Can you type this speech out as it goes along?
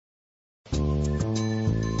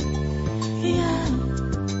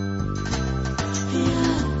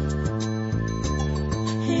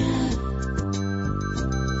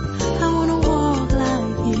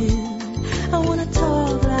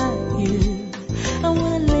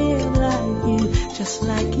just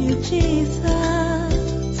like you, Jesus.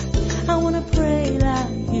 I wanna pray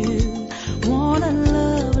like you, wanna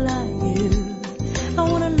love like you, I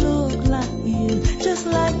wanna look like you, just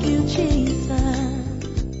like you,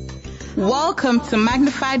 Jesus. Welcome to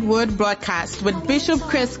Magnified Word Broadcast with Bishop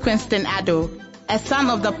Chris Quinston Addo, a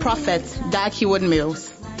son of the prophet Dag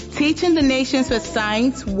Heward-Mills. Teaching the nations with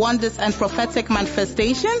signs, wonders, and prophetic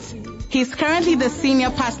manifestations, he's currently the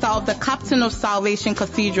senior pastor of the Captain of Salvation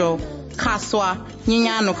Cathedral, Kaswa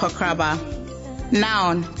Nyinyano Kokraba.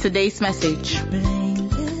 Now, today's message.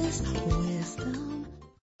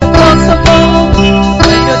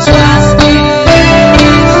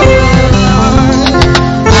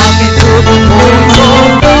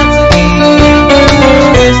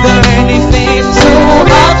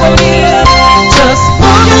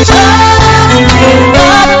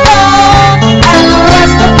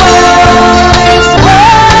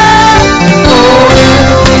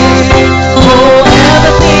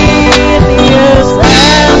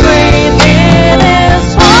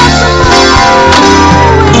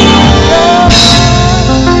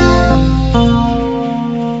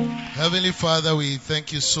 Father, we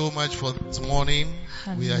thank you so much for this morning.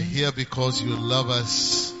 We are here because you love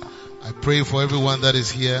us. I pray for everyone that is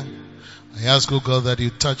here. I ask, oh God, that you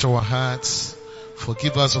touch our hearts,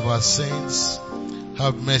 forgive us of our sins,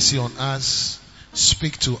 have mercy on us,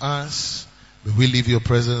 speak to us. May we leave your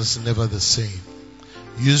presence never the same.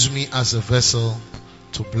 Use me as a vessel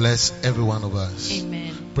to bless every one of us.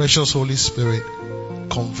 Amen. Precious Holy Spirit,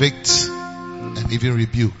 convict and even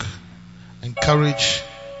rebuke, encourage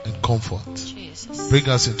and comfort. Jesus. Bring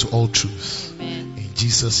us into all truth. Amen. In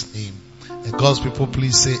Jesus' name. And God's people,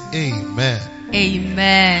 please say amen.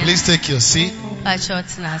 Amen. Please take your seat. Malachi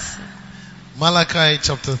Malachi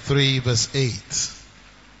chapter 3 verse 8.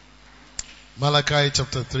 Malachi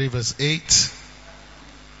chapter 3 verse 8.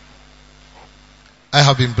 I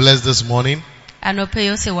have been blessed this morning.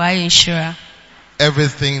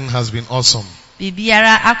 Everything has been awesome. Is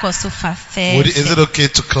it okay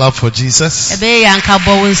to clap for Jesus?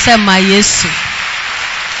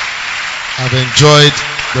 I've enjoyed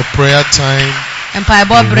the prayer time, the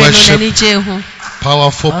worship,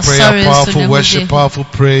 powerful prayer, powerful worship, powerful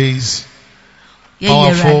praise,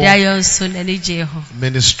 powerful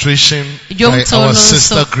ministration by our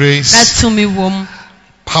sister Grace,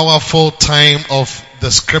 powerful time of the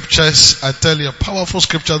scriptures. I tell you, a powerful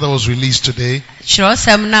scripture that was released today. Powerful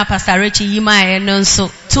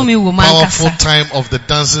time of the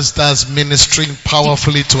dancing stars ministering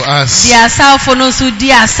powerfully to us.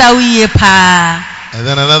 And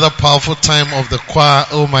then another powerful time of the choir.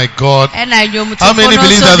 Oh my God. How many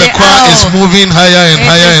believe that the choir is moving higher and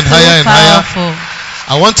higher and higher and higher?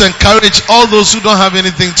 I want to encourage all those who don't have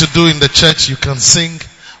anything to do in the church. You can sing.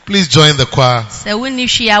 Please join the choir. Want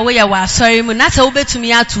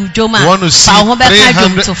to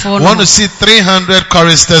see 300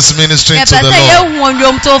 choristers ministering to the Lord.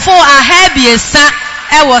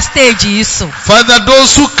 Father,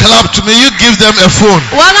 those who clapped, may you give them a phone.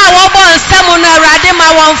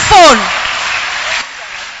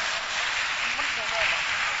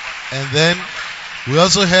 And then we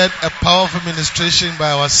also had a powerful ministration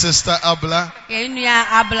by our sister Abla.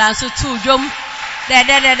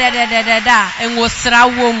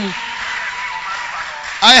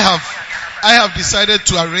 I have decided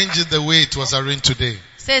to arrange it the way it was arranged today.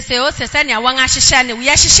 So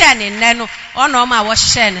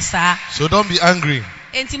don't be angry.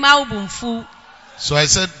 So I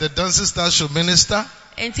said the dancing stars should minister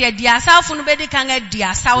because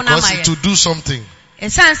it will do something.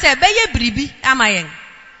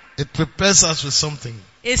 It prepares us with something.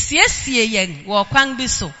 And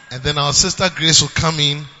then our sister Grace will come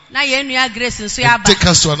in and take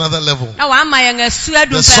us to another level.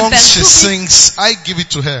 The songs she sings, I give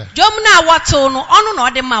it to her.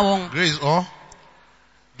 Grace,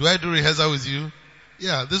 do I do rehearsal with you?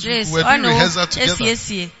 Yeah, this week we're doing rehearsal together.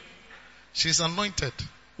 She's anointed.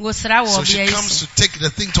 So she comes to take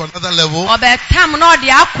the thing to another level.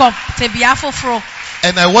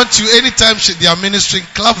 And I want you, anytime they are ministering,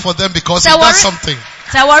 clap for them because it does something.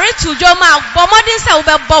 And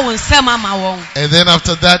then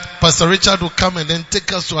after that, Pastor Richard will come and then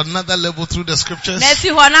take us to another level through the scriptures. And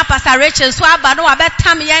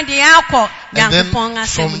then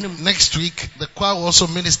from next week, the choir will also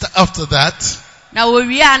minister after that.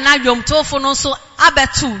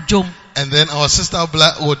 And then our sister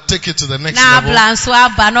Abla will take it to the next level. Then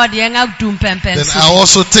I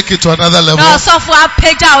also take it to another level. And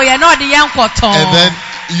then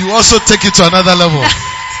you also take it to another level.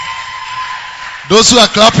 Those who are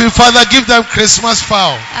clapping, Father, give them Christmas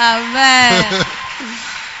fowl. Amen.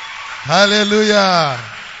 Hallelujah.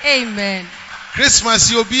 Amen. Christmas,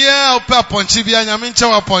 you'll be here. Ponchi bi anyamincha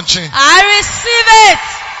wa ponchi. I receive it.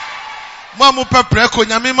 Mamu pa preko,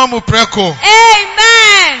 nyamima mu preko.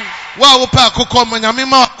 Amen. Wa upa akoko,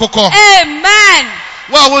 nyamima akoko. Amen.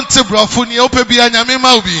 Wa wonte brofu ni upe bi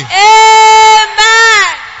nyamima ubi.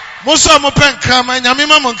 Amen. Muso mu pe nkrama,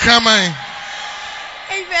 nyamima mu nkrama. Amen.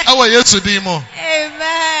 Awa Yesu di mo.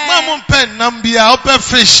 Amen. Mamu pe nambia, upe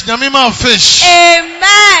fish, nyamima fish.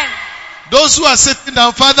 Amen. Those who are sitting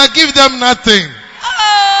down, Father, give them nothing.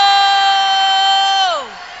 Oh.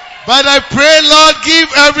 But I pray, Lord,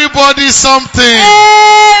 give everybody something.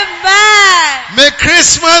 Amen. May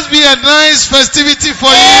Christmas be a nice festivity for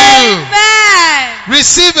Amen. you.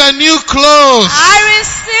 Receive a new clothes. I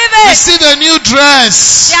receive it. Receive a new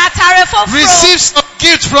dress. Receive some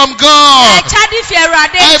gift from God.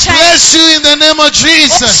 I bless you in the name of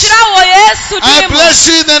Jesus. I bless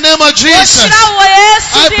you in the name of Jesus.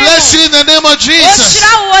 I bless you in the name of Jesus.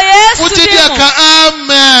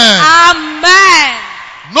 Amen. Amen.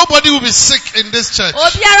 Nobody will be sick in this church.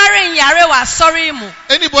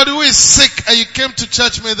 Anybody who is sick and you came to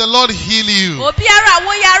church, may the Lord heal you.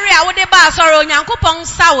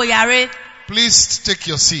 Please take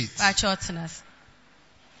your seat.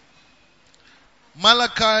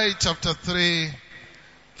 Malachi chapter 3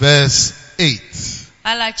 verse 8.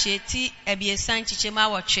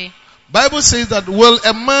 Bible says that, will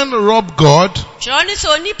a man rob God?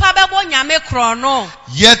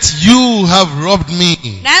 Yet you have robbed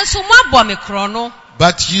me.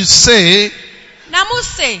 But you say,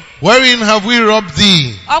 wherein have we robbed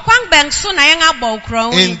thee?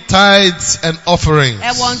 In tithes and offerings.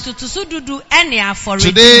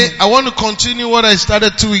 Today, I want to continue what I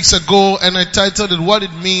started 2 weeks ago, and I titled it, what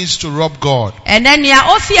it means to rob God.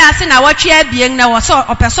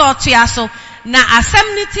 Number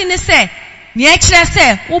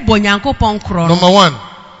one,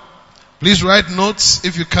 please write notes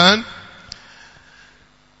if you can.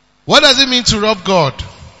 What does it mean to rob God?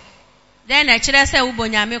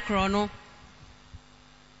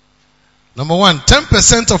 Number one,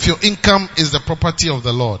 10% of your income is the property of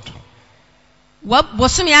the Lord.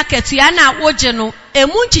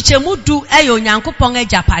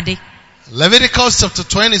 Leviticus chapter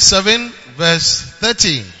 27 verse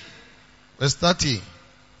 13. Verse 30.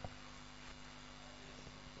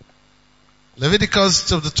 Leviticus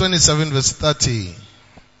chapter 27 verse 30.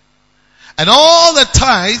 And all the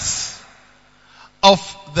tithes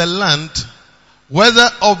of the land, whether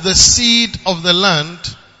of the seed of the land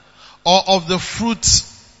or of the fruit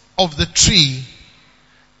of the tree,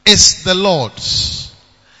 is the Lord's.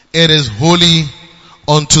 It is holy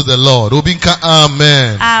unto the Lord. Obinka,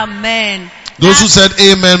 amen. Amen. Those who said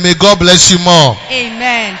amen, may God bless you more.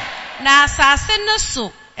 Amen. Na asase no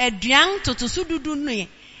so aduan totoso dudu no ye.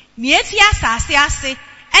 Ni efi asase ase,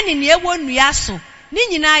 ene ni ewo nnua so. Ni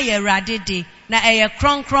nyina ye Awurade de, na eye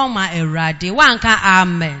kronkron ma Awurade. Wanka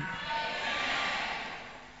amen.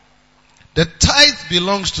 The tithe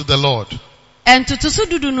belongs to the Lord. En totoso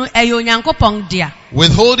dudu no eye Onyankopon dia.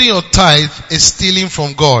 Withholding your tithe is stealing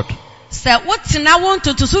from God. Se wotina won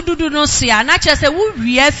totoso dudu no sia, na che se wo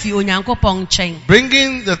wi afi Onyankopon chen.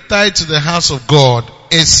 Bringing the tithe to the house of God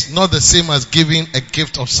is not the same as giving a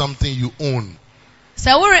gift of something you own.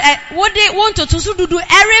 So wode want to sududu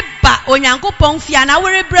ereba Onyankopon fia na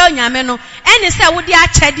wore bra onyame no ene se wode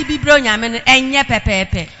achade bi bra onyame no enye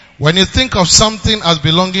pepepe. When you think of something as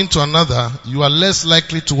belonging to another, you are less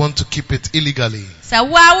likely to want to keep it illegally. So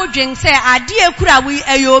wa wodwen se ade ekura wi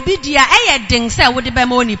eyobi dia eye den se wode be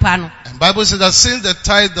ma onipa no. And Bible says that since the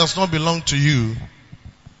tithe does not belong to you,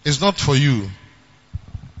 it's not for you.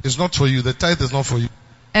 It's not for you. The tithe is not for you.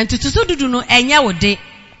 En tutusududu no enye wode.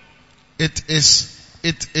 It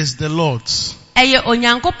is the Lord's.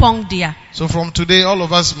 So from today, all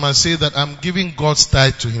of us must say that I'm giving God's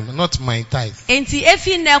tithe to Him, not my tithe.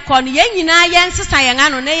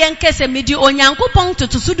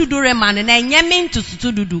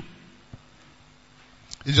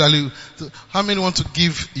 Usually, how many want to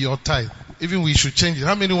give your tithe? Even we should change it.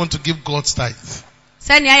 How many want to give God's tithe?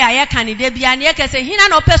 Can I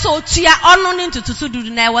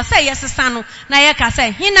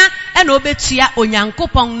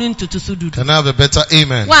have a better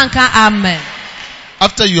amen? Amen.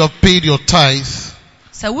 After you have paid your tithe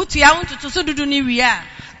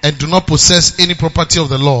and do not possess any property of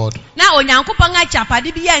the Lord,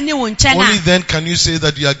 only then can you say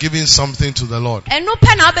that you are giving something to the Lord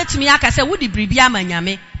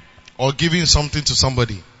or giving something to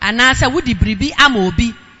somebody.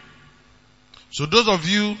 So those of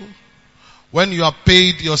you When you are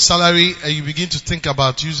paid your salary and you begin to think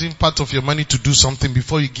about using part of your money to do something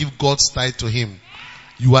before you give God's tithe to Him,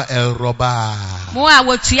 you are a robber. Mo a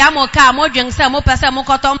wotua mo ka mo dwen se mo pese mo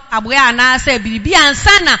kotom aboya na se biribi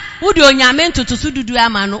ansa na wo de onyame ntotoso dudu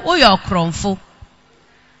ama no wo ye okromfo.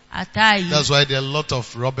 Atai. That's why there are a lot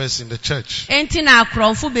of robbers in the church. Enti na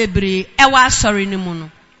akromfo bebre e wa asori ni mu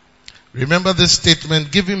no. Remember this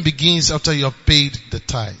statement, giving begins after you have paid the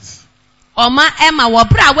tithe. Oma ema wo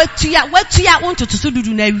bra wetua wo ntotoso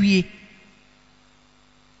dudu na wie.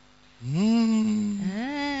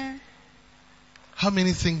 How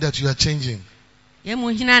many think that you are changing? Yemu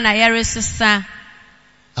hina na yere sisa.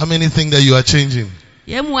 How many think that you are changing?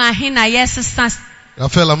 Yemu ahina yere sisa.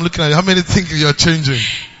 Raphael, I'm looking at you. How many think you are changing?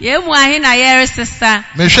 Yemu ahina yere sisa.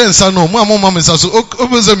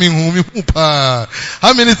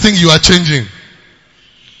 How many think you are changing?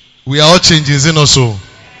 We are all changing, isn't it so?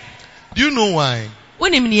 Do you know why?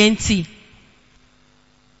 Unim ni enti.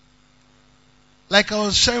 Like I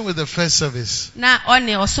was sharing with the first service. Na one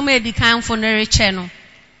osuma edi kan fo ne reche no.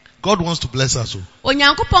 God wants to bless us.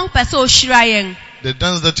 Onyankopon pese ohyira yen. The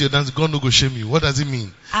dance that you dance, God no go shame you. What does it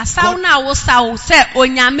mean? Asaw na wo saw se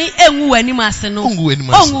onyame enwu wani mase no.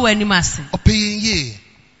 Onwu wani mase. Opeye.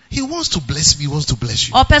 He wants to bless me, he wants to bless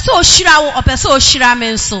you. Opese ohyira wo, opese ohyira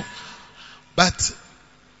me nso. But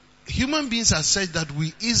human beings are such that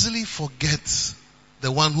we easily forget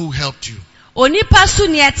the one who helped you. Onipa su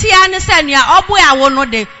ne etia ne se nua oboa wo no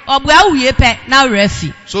de oboa wiye pe na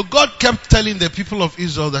refi. So God kept telling the people of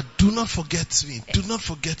Israel that do not forget me, do not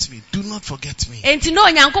forget me, do not forget me. Enti no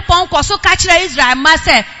Onyankopon koso ka kire Israel ma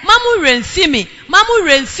se mamu renfi me, mamu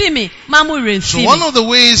renfi me, mamu renfi me. So one of the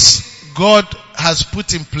ways God has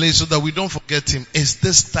put in place so that we don't forget him is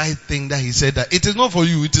this tithe thing that he said that it is not for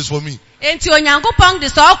you, it is for me. Enti Onyankopon de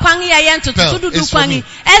so kwan ye yen totoso dudu kwan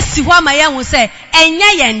esi ho ma ye hu se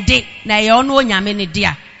enye yen de na ye ono onyame ne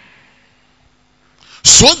dia.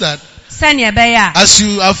 So that as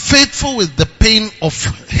you are faithful with the paying of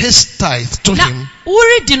his tithe to him,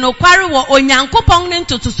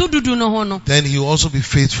 then he will also be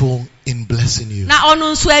faithful in blessing you.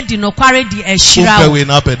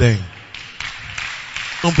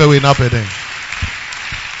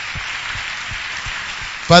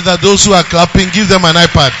 Father, those who are clapping, give them an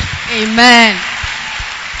iPad. Amen.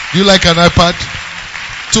 Do you like an iPad?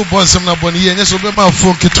 2.7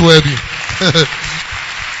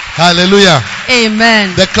 Hallelujah.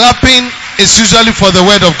 Amen. The clapping is usually for the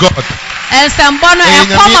word of God.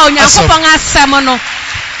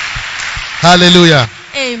 Hallelujah.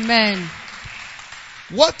 Amen.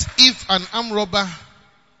 What if an armed robber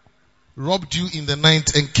robbed you in the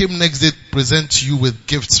night and came next day to present you with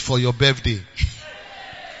gifts for your birthday?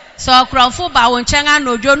 So okronfo ba won chenga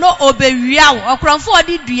nojo no obewia wo okronfo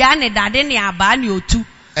odi dua ne dade ne aba ne otu.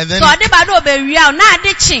 So odi ba do obewia na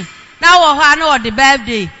ade chi na wo ho na odi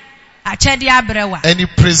birthday achede abrewa. And he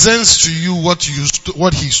presents to you what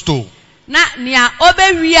he stole. Na nia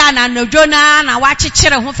obewia na nojo na wa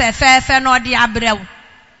chechire ho fefefe na odi abrewa.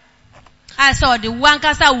 I saw the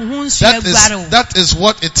wankasa wo nsu aguare. That is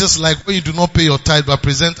what it is like when you do not pay your tithe but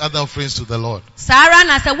present other offerings to the Lord. Sara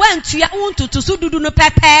na se wentua untutusu dudu no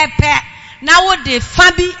pepepe na wo de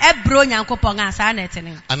fa bi ebro nyankopon asa na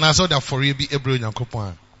etene. And I saw that for you be ebro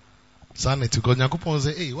nyankopon. Sa na to go nyankopon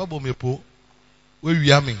say, "Hey, wa bo me po. We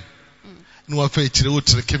wia me. No wa fa chire wo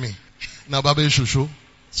treke me. Na baba shosho."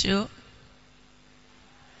 Sure.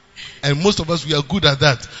 And most of us, we are good at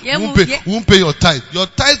that. We won't pay your tithe. Your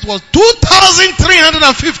tithe was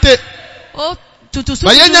 2,350. Oh,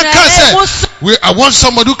 I want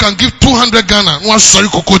somebody who can give 200 Ghana. No, sorry,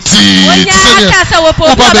 Kokoti. God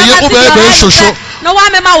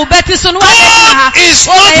is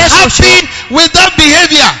not happy with that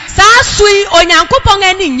behavior.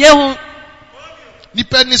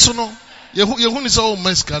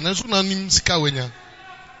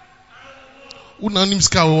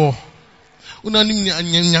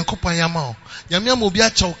 Unanim nyankopa yama nyame am obi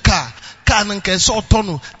acha car nanka so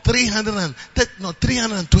tono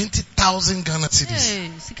 320,000 Ghana cedis.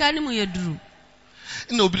 Sika ni mu yeduru.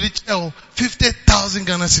 Na obi chel 50,000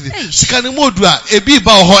 Ghana cedis. Sika ni mu odua ebi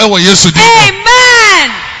ba ho e wo Yesu di.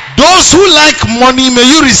 Amen. Those who like money, may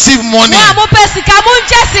you receive money. Amen.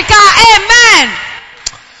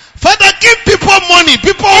 Father, give people money.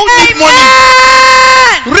 People who need money.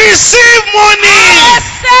 Receive money.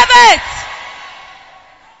 Receive it.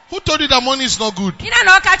 Who told you that money is not good? Money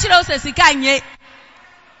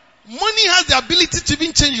has the ability to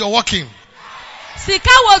even change your walking.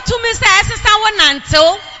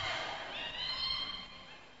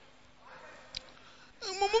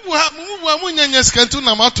 Mumu munyanya skantu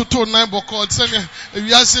na matoto nine boko tsenya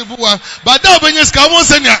ewiase buwa but da obenya ska won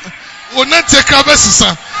senya wona teka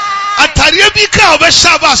besisa atare bi ka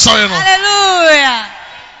obesha ba sorry no. Hallelujah.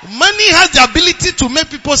 Money has the ability to make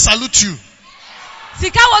people salute you.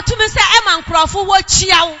 Sika wotumi se ema nkrofo wo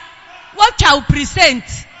chiawo wo twa present.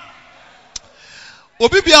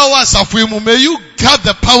 Obi bia wa asafo mu, may you have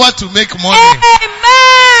the power to make money.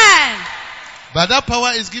 Amen. But that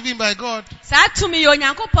power is given by God. Sa tumi yo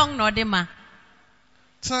Nyankopon no de ma.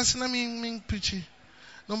 Transina mean preaching.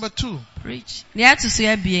 Number 2. Preach. Ne to so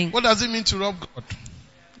ebien. What does it mean to rob God?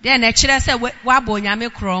 Then e kire se wa bo Nyame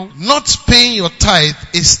kron. Not paying your tithe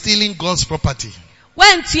is stealing God's property.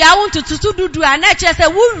 When tua wo tututu dudu a na kire se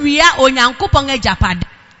wo wia Onyankopon ajapade.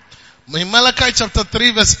 In Malachi chapter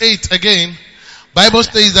 3 verse 8 again, Bible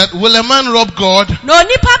says that will a man rob God? No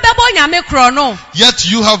nipa bebo Nyame kron no.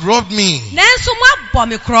 Yet you have robbed me. Nenso mo abọ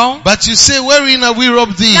me kron. But you say, wherein have we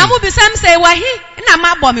robbed thee? Na mo bisam say wa hi na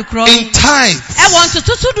ma abọ me kron. In tithes E won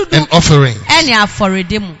tututu dudu. and offerings. Eni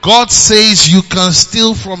aforede mu. God says you can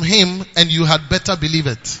steal from him and you had better believe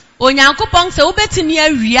it. Onyankopon se obetimi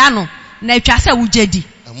awia no na etwa se wugedi.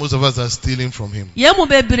 And most of us are stealing from him. Ye mu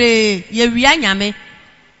bebre ye wia Nyame.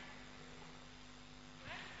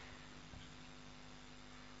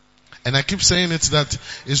 And I keep saying it that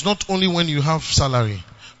it's not only when you have salary.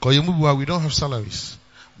 Because we don't have salaries.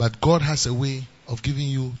 But God has a way of giving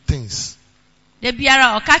you things. De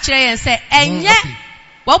biara o ka kire yen se enye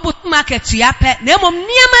wo bu market ya pe na mom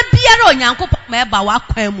niama biara Onyankopon ma eba wa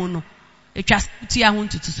kwan mu no etwa tia ho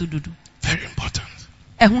ntutusu dudu. Very important.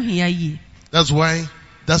 Ehu hia yi. That's why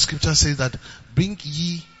that scripture says that bring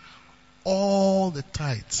ye all the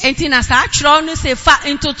tithes. Enti na sa kire no se fa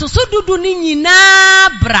ntutusu dudu ni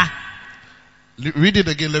nyina bra. Read it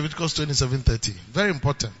again, Leviticus 27:30. Very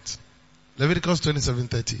important. Leviticus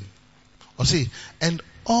 27:30. Or see, and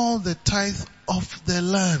all the tithe of the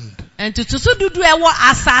land. Ntutusu dudu ewo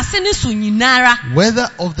asase ni so nyinara. Whether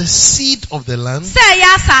of the seed of the land. Se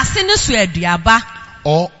ya asase ni so aduaba.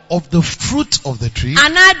 Or of the fruit of the tree.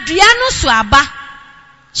 Ana adua no so aba.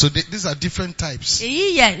 So these are different types.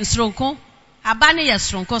 Eyi ye nsronko. Aba ne ye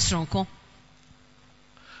sronko.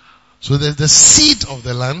 So there's the seed of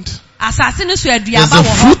the land. Asase no so There's aduaba the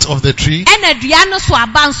wo. fruit of the tree. Ena adua no so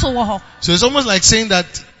aba nso wo ho. So it's almost like saying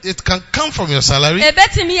that it can come from your salary.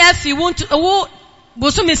 Ebetimi afi wo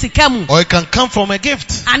bosumi sika mu. Or it can come from a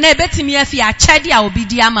gift. Ana ebetimi afi achade a obi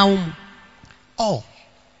di ama wo mu. Oh.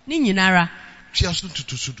 Ni nyinara.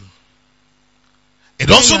 It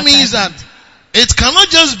also means that it cannot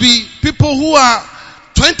just be people who are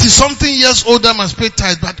 20 something years older must pay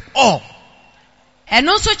tithe, but all.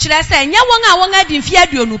 Eno so kire se nya won a won adi mfi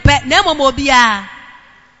aduonu pe na emom obi a.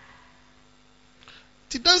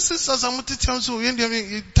 The dances as I'm telling you, when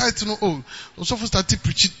they tithe no oh, so for start to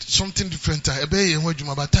preach something different. Ebe ehun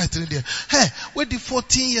adwuma ba tithe there. Hey, where the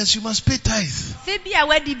 14 years you must pay tithe. Se bia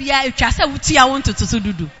wadi bia etwa se wuti a won totoso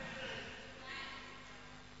dudu.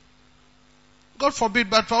 God forbid,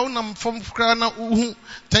 but for unam from krana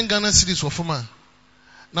 10 Ghana cedis for former.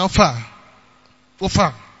 Now far.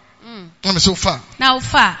 I'm so far. Now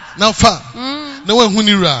far. Now when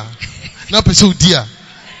hunira. Now person dear.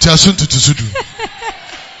 Chasun to sudu.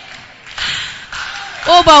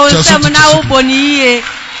 Oba wonsem na oboni ye.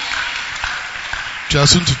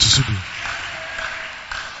 Chasun to sudu.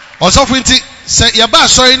 Also nti say yaba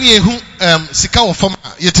sorry ni ehu sika wo fam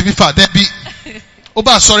yetibi fa there be.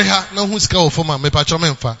 Oba sorry ha na hu sika wo fam me pa cho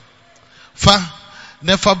memfa. Fa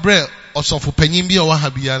nefa bre osofo panyin bi o wa ha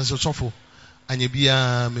bia nso sofo anya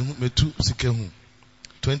bia metu sika hu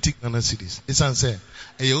 20 Ghana cedis. Isan say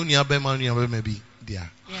e uni abema bi dia.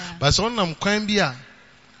 But so nam kwan bi a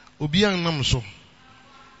obi an nam so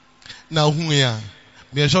na hu ya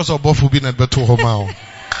me sure so bofo bi na beto ho ma o.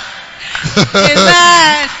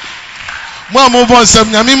 Amen. Mo mo bon sam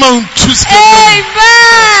nyame ma ntu sika.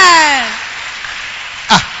 Amen.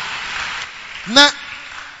 Na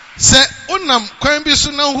se onam kwan bi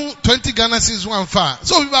so na hu 20 Ghana cedis one fa.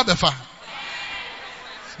 So obi ba be fa.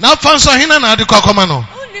 Na fa so hina na ade kwa koma no.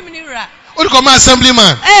 Unim ni ra. Odi koma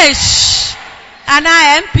assemblyman. Eish.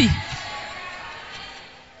 Ana MP.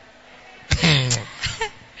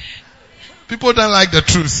 People don't like the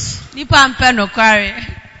truth. Nipa mpe no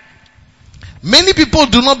kware. Many people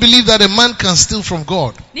do not believe that a man can steal from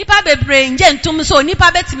God. Nipa bebre nje ntum so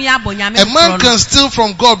nipa betimi abo nyame. A man can steal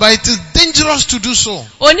from God, but it is dangerous to do so.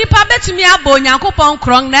 Onipa betimi abo nyankopon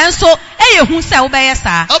kron nanso eye hu se wo beye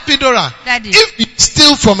sa. Apidora. Daddy. If you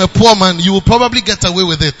steal from a poor man, you will probably get away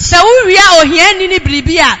with it. Se wo wia ohiani ni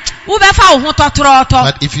biribi a wo be fa wo ho totroto.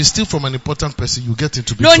 But if you steal from an important person, you get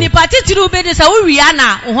into big No trouble. nipa titiri wo be de se wo wia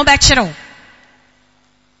na wo ho be kire wo.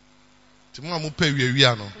 Timu amu pe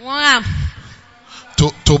wiye no. Wow.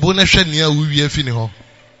 To bo na hwe nia wo wiye fi ni ho.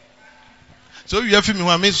 So wiye fi mi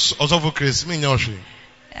ho miss Osofo Chris me nya ohwe.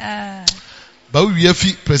 Ba wiye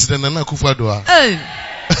fi President Nana Akufo-Addo a.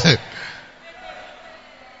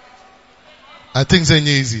 I think it's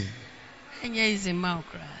easy. Easy mouth.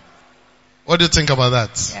 What do you think about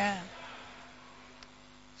that? Yeah.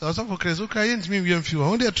 Osofo Chris o ka yent me wiye fi ho.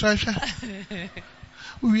 Won dey try sha.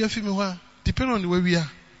 Wiye fi mi ho. Depend on the way we are.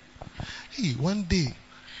 Hey, one day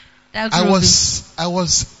I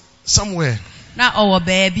was somewhere. Not our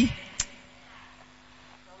baby.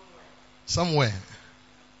 Somewhere.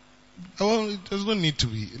 Well, there's no need to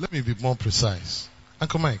be. Let me be more precise.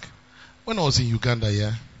 Uncle Mike, when I was in Uganda,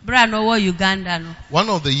 yeah. Brano, Uganda, no. One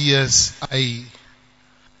of the years I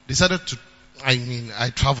decided to.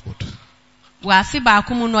 I traveled. So I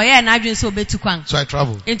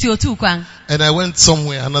traveled. And I went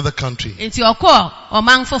somewhere, another country. When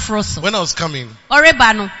I was coming,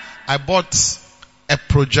 I bought a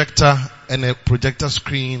projector and a projector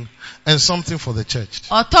screen and something for the church.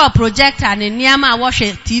 For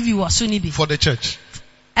the church.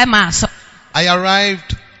 I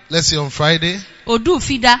arrived, let's say on Friday.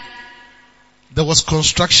 There was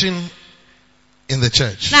construction in the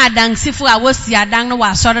church. So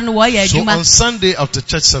on Sunday after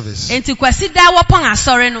church service, I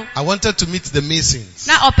wanted to meet the Masons.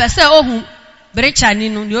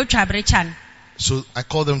 So I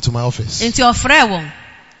called them to my office. They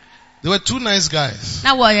were two nice guys.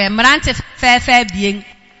 And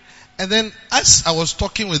then as I was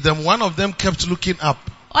talking with them, one of them kept looking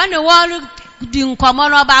up.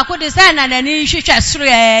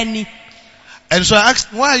 And so I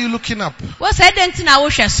asked, why are you looking up? And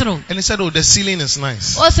he said, oh, the ceiling is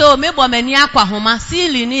nice. I said,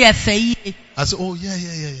 oh, yeah.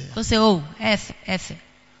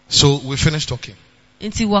 So we finished talking. We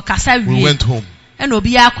went home. In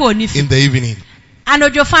the evening.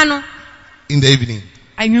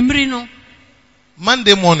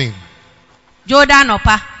 Monday morning,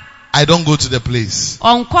 I don't go to the place.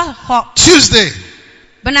 Tuesday,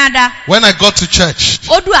 when I got to church,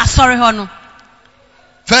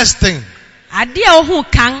 first thing,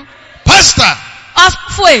 Pastor,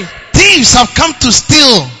 thieves have come to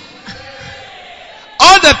steal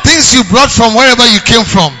all the things you brought from wherever you came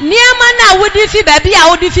from.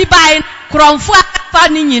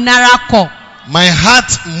 My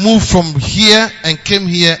heart moved from here and came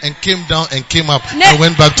down and came up and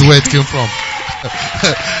went back to where it came from.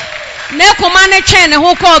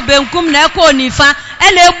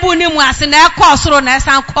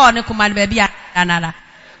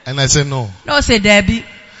 And I said no.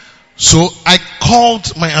 So I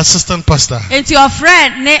called my assistant pastor. And I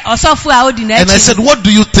said, what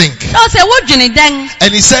do you think?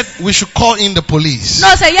 And he said, we should call in the police.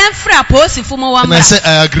 And I said,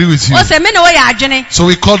 I agree with you. So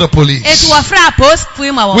we called the police. Within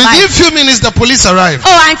a few minutes, the police arrived.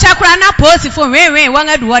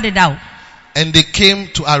 And they came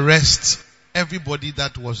to arrest everybody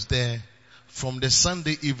that was there from the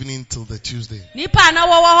Sunday evening till the Tuesday. All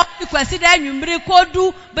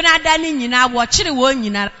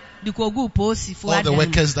the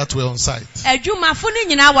workers that were on site.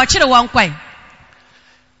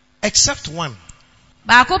 Except one.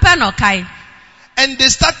 And they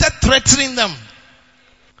started threatening them.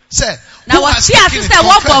 Say, who has taken it?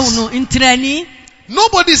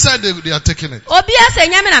 Nobody said they are taking it.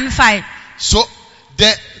 So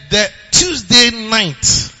the Tuesday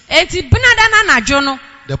night,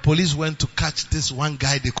 the police went to catch this one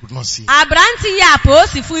guy they could not see. A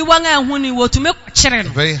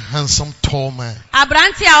very handsome, tall man.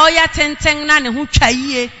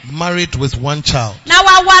 Married with one child.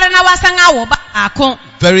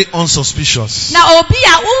 Very unsuspicious.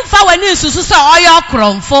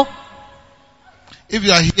 If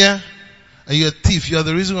you are here and you're a thief, you are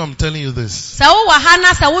the reason why I'm telling you this.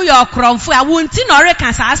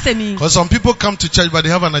 Because some people come to church but they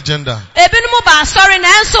have an agenda.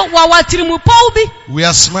 We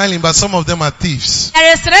are smiling but some of them are thieves.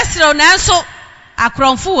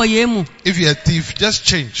 If you're a thief, just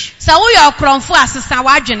change. Fast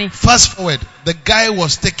forward, the guy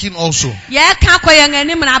was taken also.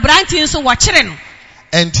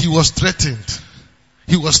 And he was threatened.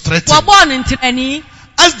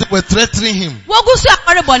 As they were threatening him, one of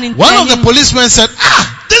the policemen said,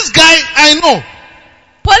 this guy I know.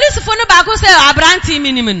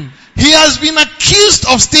 He has been accused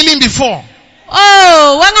of stealing before.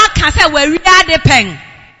 And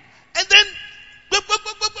then,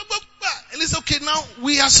 and it's okay, now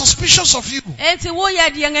we are suspicious of you.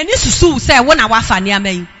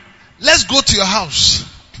 Let's go to your house.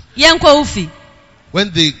 Yenko ufi.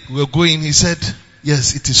 When they were going, he said,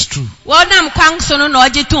 yes, it is true. Wonam kwang so no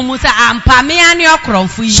oji tu mu say ampa me ani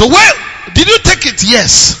okromfo yi. So where did you take it?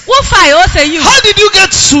 Yes. Wo fire o say you. How did you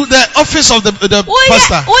get to the office of the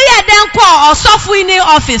pastor? Uye den ko osofo ni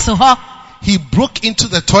office ho. He broke into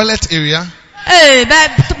the toilet area,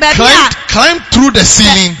 climbed through the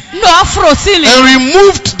ceiling, and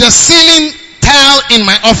removed the ceiling tile in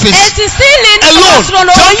my office. Alone,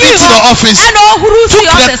 jumped into the office,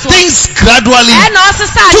 took the things gradually,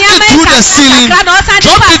 took it through the ceiling, dropped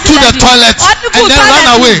it to the toilet, and then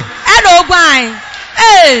ran away.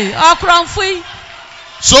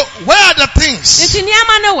 So where are the things?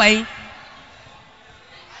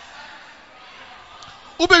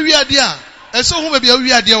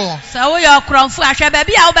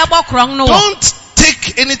 Don't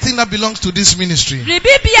take anything that belongs to this ministry.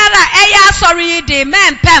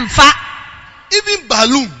 Even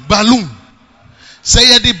balloon.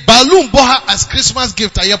 Say the balloon boha as Christmas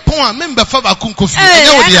gift.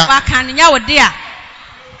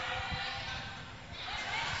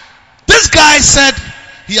 This guy said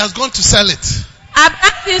he has gone to sell it. So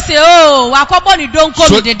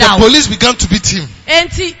the police began to beat him.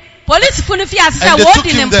 And they took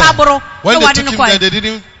him there. When they took him there,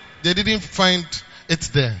 they didn't find it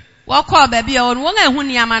there. Not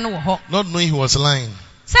knowing he was lying.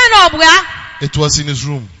 It was in his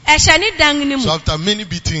room. So after many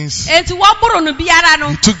beatings, he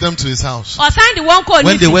took them to his house.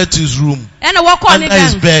 When they went to his room, under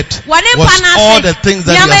his bed was all the things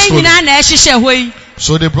that he had stolen.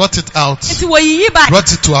 So they brought it out,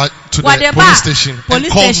 brought it to the police station, and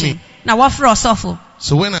called me.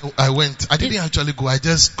 So when I went, I didn't actually go. I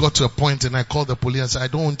just got to a point and I called the police. I said, I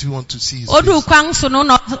don't want to see his face. I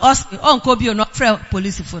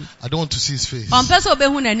don't want to see his face.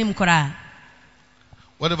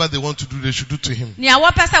 Whatever they want to do, they should do to him.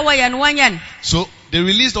 So they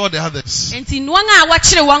released all the others and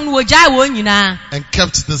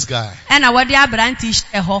kept this guy. And then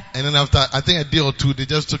after, I think a day or two, they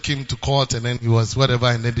just took him to court and then he was whatever,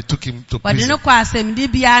 and then they took him to prison. Few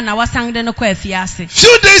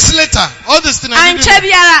days later, all this thing I'm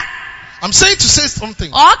saying to say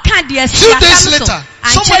something. Few days later,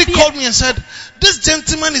 somebody called me and said, this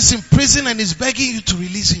gentleman is in prison and is begging you to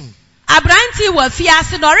release him. And I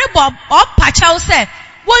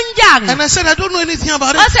said, I don't know anything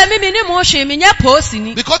about it.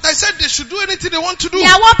 Because I said they should do anything they want to do.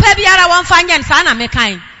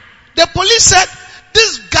 The police said,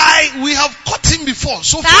 this guy, we have caught him before.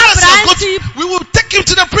 So far as we will take him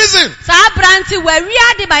to the prison. When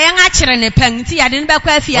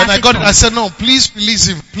I got it, I said, no, please release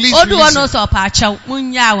him. Please release him.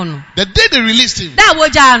 The day they released him,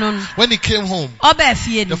 when he came home,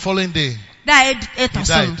 the following day, he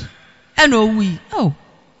died. Oh,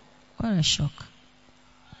 what a shock.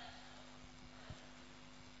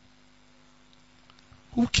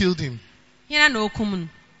 Who killed him?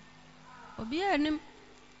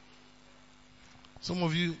 Some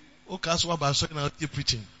of you,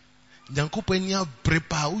 preaching. Nyankopania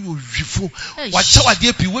brepa uyo jifo wacha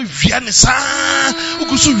wadie pi we wiane sa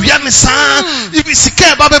ugusu wiane sa ibi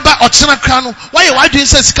sika ba beba ochena kra no why you wadin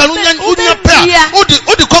say sika no nya pa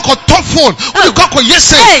odi kokko top phone odi kokko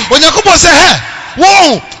yese onyankopon say hey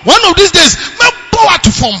whoa one of these days me power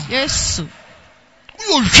to form yes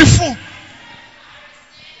uyo jifo.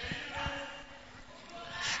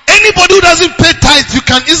 Anybody who doesn't pay tithe, you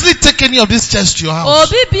can easily take any of this chairs to your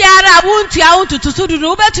house.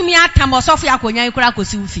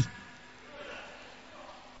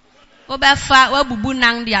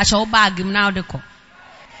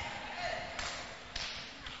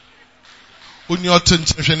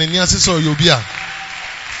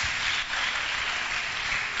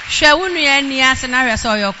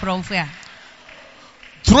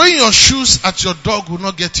 Throwing your shoes at your dog will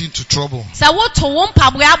not get you into trouble.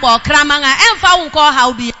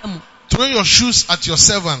 Throwing your shoes at your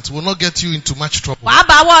servant will not get you into much trouble.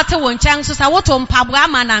 However,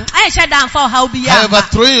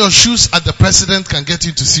 throwing your shoes at the president can get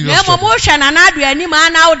you into serious trouble.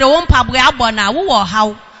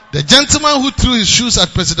 The gentleman who threw his shoes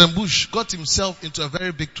at President Bush got himself into a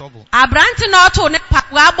very big trouble.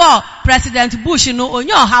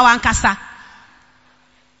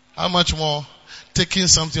 How much more taking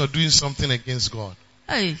something or doing something against God?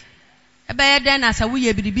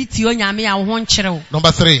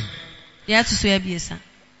 Number 3.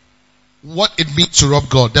 What it means to rob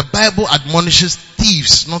God. The Bible admonishes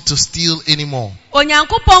thieves not to steal anymore.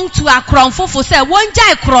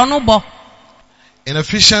 In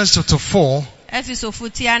Ephesians chapter 4,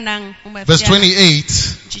 Verse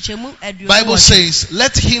 28, Bible says,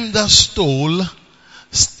 let him that stole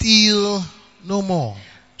steal no more.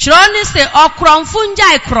 So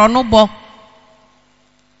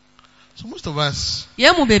most of us, we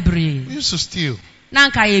used to steal.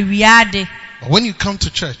 But when you come to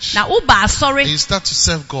church, and you start to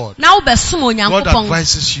serve God, God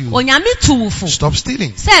advises you, stop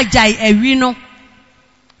stealing.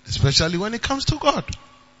 Especially when it comes to God.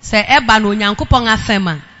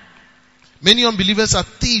 Many unbelievers are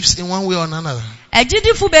thieves in one way or another. An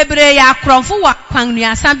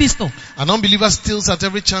unbeliever steals at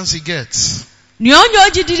every chance he gets. If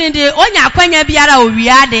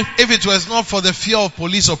it was not for the fear of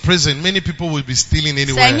police or prison, many people would be stealing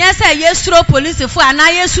anywhere.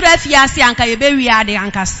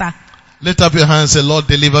 Lift up your hand and say, Lord,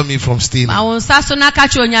 deliver me from stealing.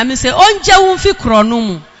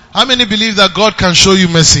 How many believe that God can show you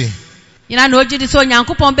mercy?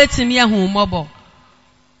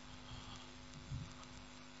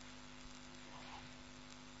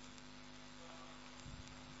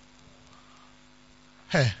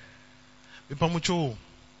 Hey,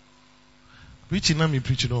 preaching na me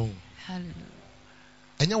preaching on. Hallelujah.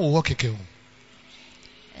 Anya wo work keke o.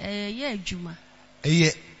 Juma.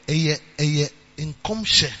 Income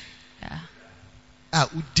share.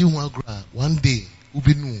 Udi one gra one day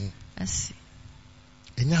ubinu. Asi.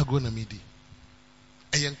 Anya go na me di.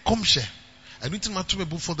 Income share. I need to matter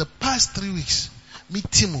for the past 3 weeks. Me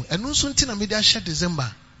timu. And no something na me dey share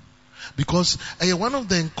December. Because one of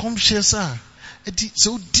the income shares are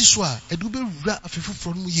so this one,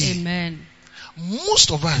 amen.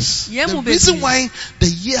 Most of us, the reason why the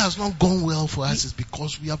year has not gone well for us is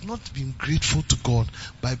because we have not been grateful to God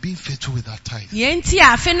by being faithful with our tithe. I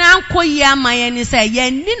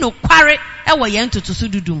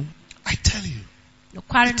tell you,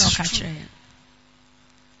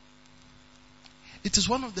 it is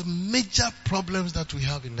one of the major problems that we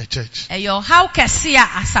have in the church.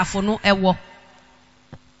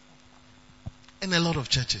 In a lot of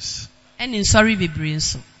churches. And in sorry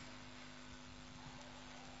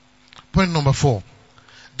Point number 4.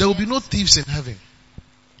 There will be no thieves in heaven.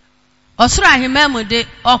 So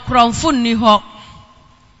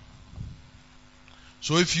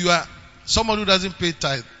if you are someone who doesn't pay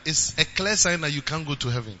tithe, it's a clear sign that you can't go to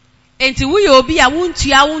heaven. In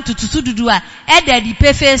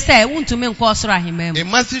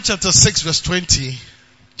Matthew chapter 6 verse 20,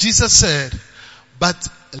 Jesus said, but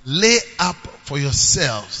lay up for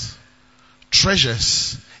yourselves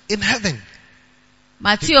treasures in heaven.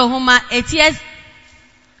 He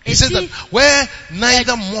says that where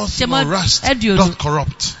neither moth nor rust doth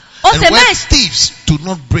corrupt, and where thieves do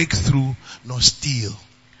not break through nor steal.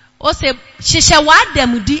 How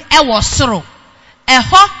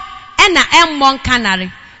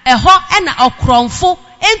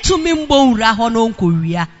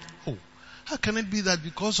can it be that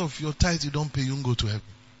because of your tithe you don't pay, you won't go to heaven?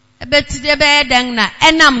 But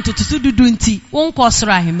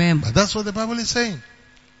that's what the Bible is saying.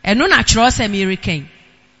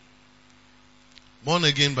 Born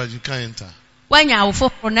again, but you can't enter.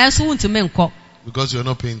 Because you're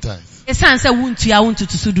not paying tithe.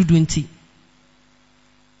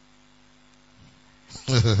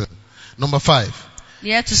 Number 5.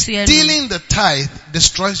 Stealing the tithe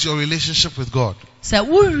destroys your relationship with God.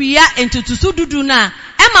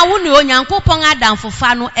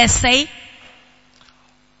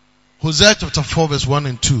 Hosea chapter 4 verse 1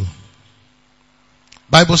 and 2.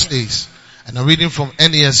 Bible says, and I'm reading from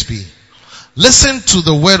NASB. Listen to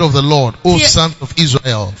the word of the Lord, O sons of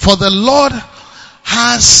Israel. For the Lord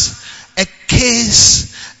has a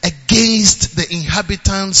case against the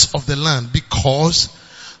inhabitants of the land, because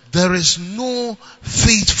there is no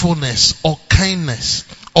faithfulness or kindness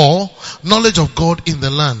or knowledge of God in the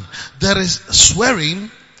land. There is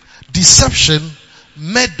swearing, deception,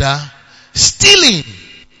 murder, stealing,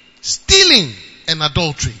 and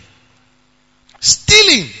adultery.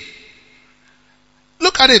 Stealing.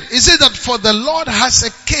 Look at it. It says that for the Lord has a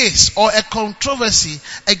case or a controversy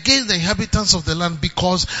against the inhabitants of the land,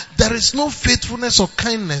 because there is no faithfulness or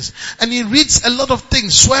kindness. And he reads a lot of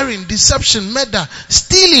things: swearing, deception, murder,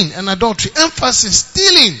 stealing, and adultery. Emphasis: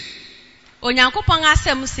 stealing. Onyankopon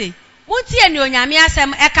asem say, "Muntie ni onyame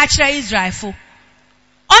asem eka kire Israelfo.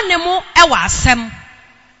 Onemu ewa asem.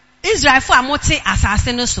 Israelfo amote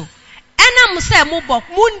asase no so. Enam se mo bok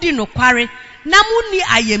mundi no kware, na munni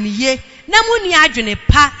ayemiye, na munni adwene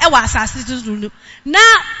pa ewa asase so na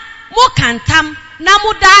mo kantam, na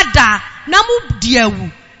mo dada, na mo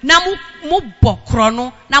diawu, na mo bokro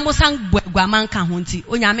no, na mo sang guaman ka ho nti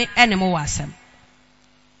onyame enemo wa asem."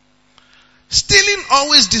 Stealing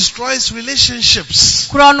always destroys relationships.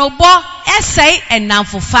 Kronobo esei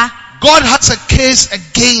enamfofa. God has a case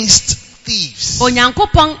against thieves.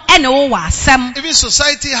 Onyankopon ene wo wasem. Even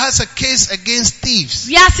society has a case against thieves.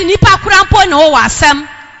 Wiase nipa kurampo ne wo wasem.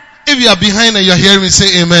 If you are behind and you are hearing me,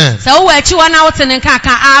 say amen. Se wo achi wana wote ne nka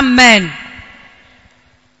amen.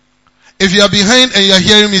 If you are behind and you are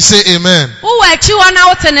hearing me, say amen. Wo achi wana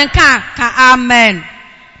wote ne nka amen.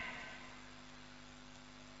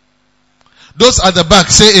 Those at the back,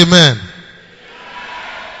 say amen.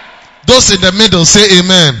 Those in the middle, say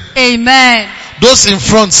amen. Amen. Those in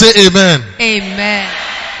front, say amen. Amen.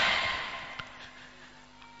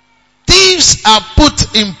 Thieves are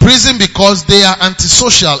put in prison because they are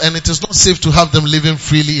antisocial and it is not safe to have them living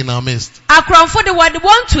freely in our midst. Akronfo de word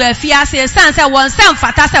want to afia say sanse won sem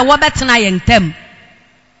fata say wo betena yentem.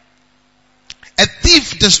 A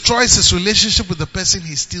thief destroys his relationship with the person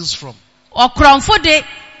he steals from. Okronfo de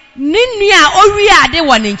ninua owi ade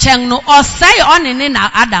won nchen no osai onene na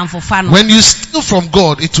adamfofa no. When you steal from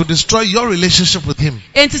God, it will destroy your relationship with him.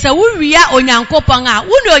 Enti se wo wia onyankopon a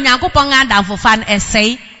wo ne onyankopon adamfofa no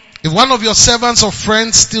esei. If one of your servants or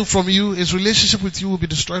friends steal from you, his relationship with you will be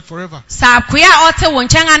destroyed forever. Sakoya ote wo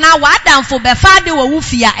nchen ana wa adamfo befa de wo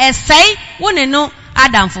wufia esei wo ne no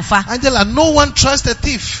adamfofa. Angela, no one trusts a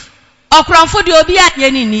thief. Okronfo de obi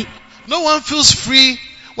anye nini. No one feels free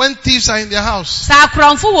when thieves are in their house.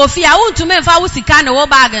 Sakronfo wo fia untume mfa wo sika ne wo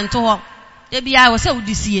bag nto ho. E bia wo se wo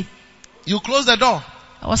disie. You close the door.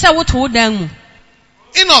 Wo se wo to dan mu.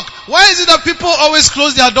 Enoch, why is it that people always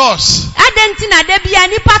close their doors? Adenti na de bia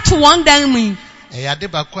nipa to won dan mu. Ade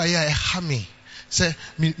ba kwa ya hame. Say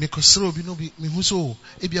me kosere obi no bi me hu so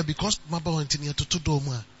e bia because maba wantini atoto do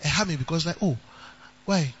mu a hame because like oh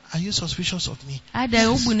why are you suspicious of me? Ade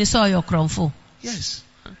obu ni so your kronfo. Yes.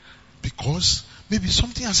 Because maybe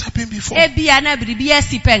something has happened before. E bia na biribi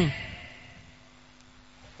asipen.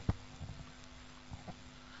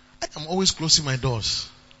 I am always closing my doors.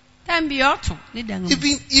 Time be oto ni dan mu.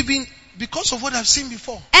 Even because of what I've seen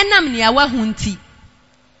before. Enam ni awa hunti.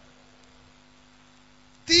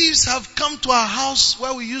 Thieves have come to our house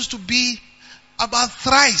where we used to be about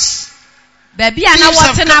thrice. Baby ana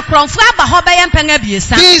wote na kronfo aba ho be yempenga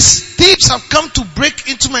biesa. These thieves have come to break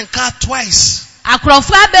into my car twice.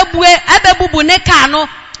 Akronfo abebubu ne car no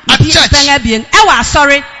yempenga bien. E wa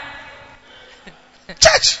sorry.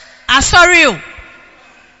 Church. Sorry o.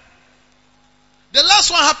 The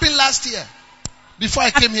last one happened last year. Before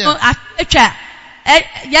I came here. In our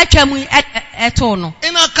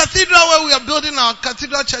cathedral where we are building our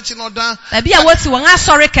cathedral church in Odan.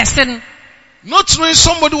 Not knowing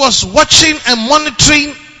somebody was watching and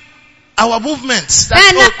monitoring our movements.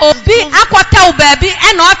 And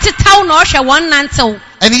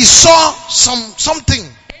he saw something.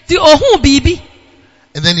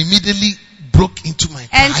 And then immediately broke into my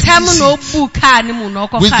car.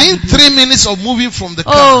 Within 3 minutes of moving from the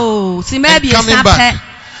car and coming back,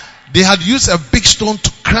 they had used a big stone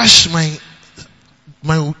to crash my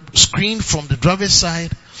screen from the driver's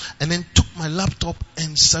side and then took my laptop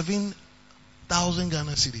and 7,000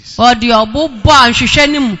 Ghana cedis.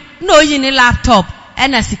 Laptop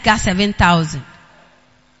and a 7,000.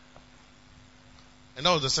 And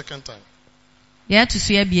that was the second time. Yeah, to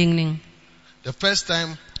see a being. The first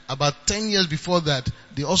time, about 10 years before that,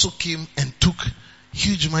 they also came and took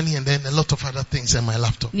huge money and then a lot of other things in my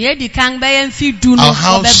laptop. Our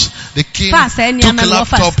house, they came, took a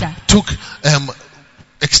laptop, took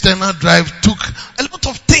external drive, took a lot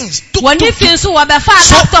of things. It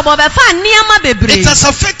has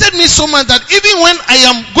affected me so much that even when I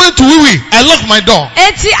am going to Wiwi, I lock my door.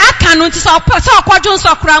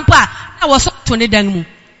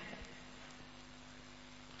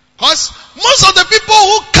 Because most of the people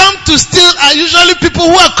who come to steal are usually people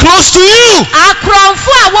who are close to you.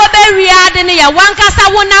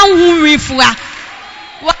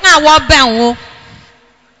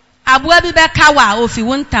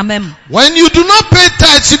 When you do not pay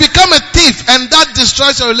tithes, you become a thief, and that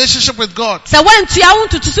destroys your relationship with God.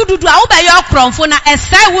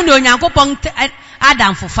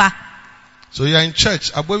 So you are in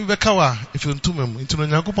church. If you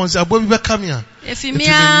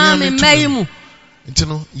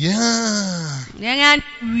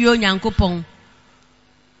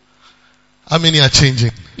how many are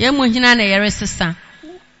changing?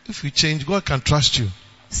 If you change, God can trust you.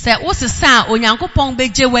 The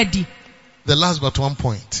last but one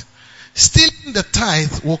point. Stealing the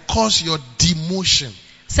tithe will cause your demotion.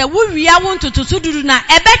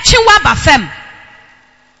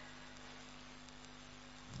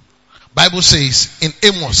 Bible says in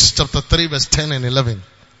Amos chapter 3 verse 10 and 11.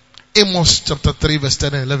 Amos chapter 3 verse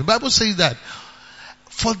 10 and 11. Bible says that,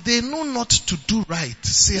 for they know not to do right,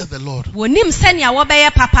 saith the Lord. Who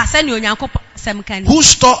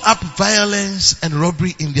store up violence and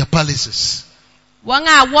robbery in their palaces.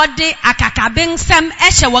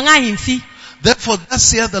 Therefore, thus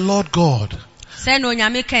saith the Lord God,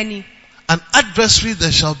 an adversary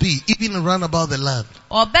there shall be, even round about the land.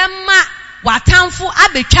 And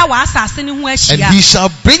he shall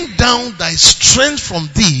bring down thy strength from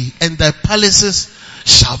thee, and thy palaces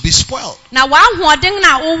shall be spoiled. The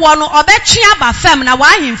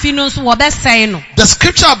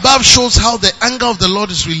scripture above shows how the anger of the Lord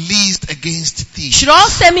is released against thieves.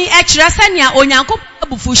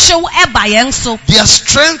 Their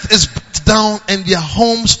strength is brought down, and their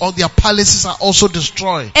homes or their palaces are also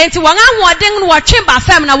destroyed. There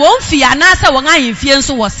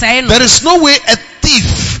is no way a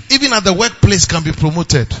thief, even at the workplace, can be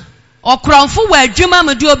promoted.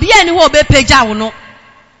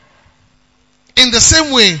 In the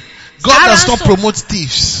same way, God does not promote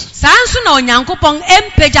thieves.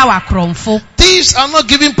 Thieves are not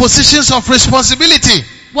given positions of responsibility.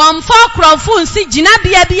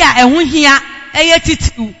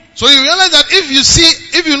 So you realize that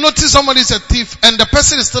if you notice somebody is a thief and the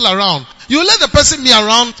person is still around, you let the person be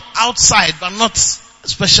around outside, but not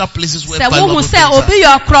special places where valuable things are.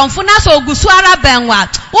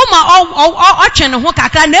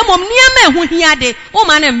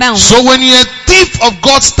 So when you're a thief of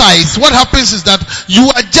God's tithe, what happens is that you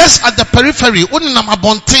are just at the periphery.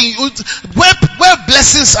 Where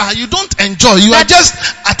blessings are, you don't enjoy. You are just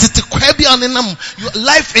at it. Your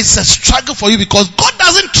life is a struggle for you because God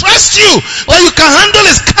doesn't trust you that you can handle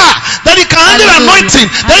his car, that you can handle anointing,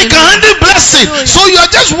 that you can handle blessing. So you are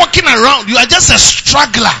just walking around. You are just a struggler.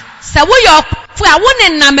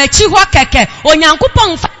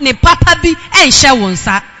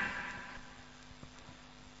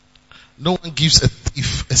 No one gives a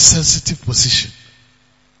thief a sensitive position.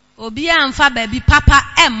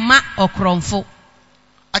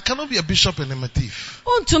 I cannot be a bishop and I'm a thief.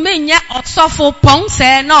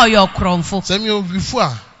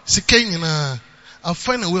 I'll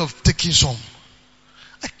find a way of taking some.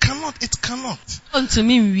 I cannot, it cannot.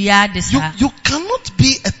 You cannot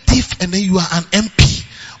be a thief and then you are an MP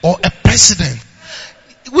or a president.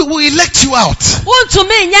 We will elect you out. You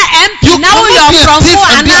cannot be a thief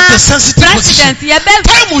and be at a sensitive position.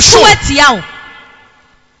 Time will show.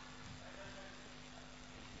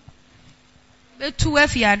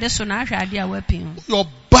 Your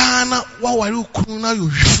banner, what are you now?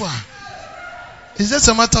 You it's just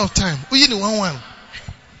a matter of time. We need one.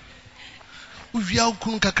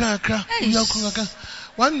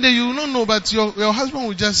 One day you will not know, but your husband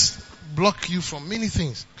will just block you from many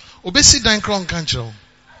things.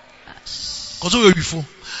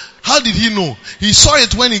 How did he know? He saw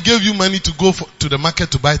it when he gave you money to go to the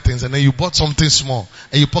market to buy things, and then you bought something small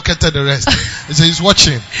and you pocketed the rest. He said he's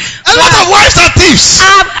watching. A lot of wives are thieves.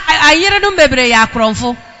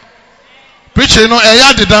 Preacher,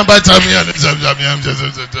 I did not buy time.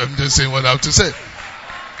 I'm just saying what I have to say.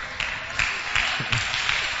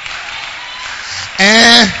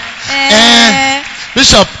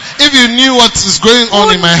 Bishop, if you knew what is going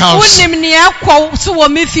on in my house,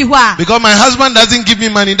 because my husband doesn't give me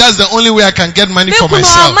money, that's the only way I can get money for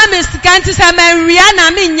myself.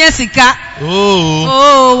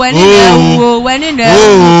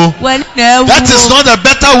 That is not a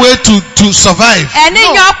better way to survive.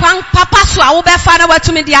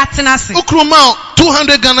 No.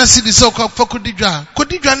 200 Ghana cedis for Kodidra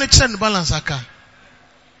next send balance aka.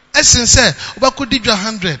 Essence say oba Kodidra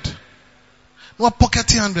 100. No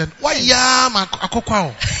pocket 100. Why ya akokwa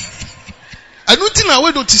o. Anuti na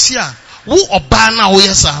we don't see a wo oba na wo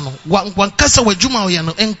yesa no. Wan kasa wadwuma wo ye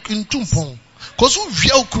no entumpon. Cause wo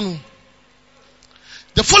via okunu.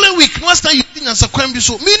 The following week, once time you think as a crime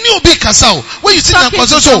so me new big kasao. When you see that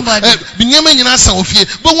cause so binyame nyina sa ofie.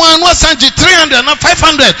 But one sanji 300 na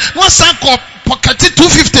 500. One san ko pocket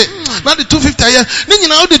 250. Now the 250 here. Ni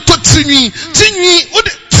nyina wo de to trinwi wo de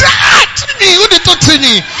to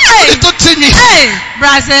trinwi. Hey,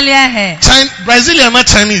 Brazilian hair. Brazilian not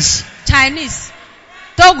Chinese.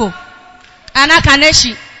 Togo.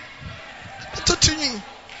 Anakaneshi. To trinwi.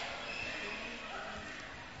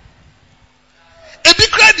 A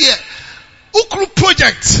big idea. Ukru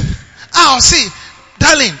project. I'll say,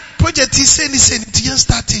 darling, project is saying it just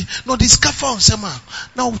started. No, this scaffold sema.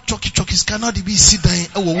 Now choki cannot be sit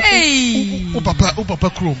down. Hey.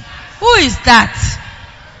 Papa Chrome. Who is that?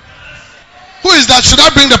 Who is that? Should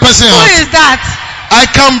I bring the person out? Who is that? I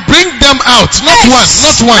can bring them out. Not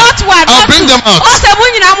one. I'll bring them out.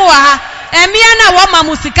 Emia na wo ma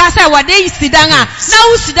musika se wo de sidan a na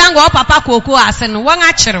wo sidan go papa koko ase no won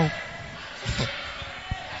a kyerɛw.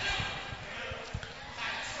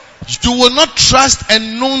 You will not trust a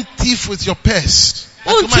known thief with your purse.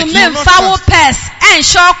 Unto men foul purse and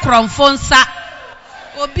show kromfo nsa.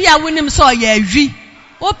 Obi a wonim so ye awi.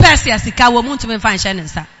 O purse ya sika wo muntu men fa nhye ne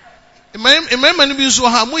nsa. Emema ni bi so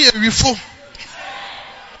ha mo ye wifo.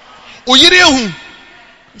 Oyire ehu.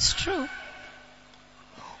 It's true.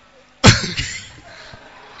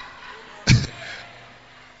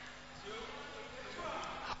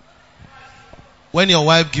 When your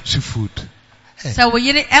wife gives you food. So we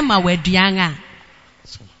yire Emma we aduan a.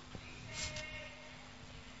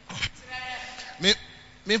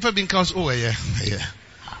 Me fa bin counts yeah.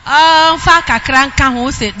 Fa kakra nka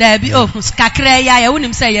ho se da bi kakra ya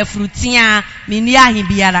wonim say ya fruitia me ni ahe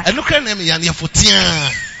biara. E no kra na me ya na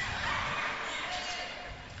fruitia.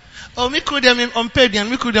 Oh, me could them on pedian,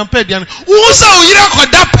 me could them pedian. Who say o yire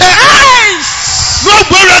akoda pe? No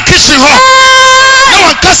gbara kitchen ho. No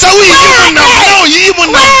one kasa wi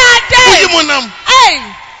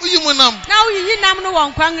yimunam. Now you nam no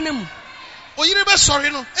one kwan ne mu. Oyire be sorry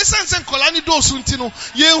no. Esense nkola ni do sunti no.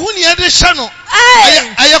 Ye hu ne de hye no.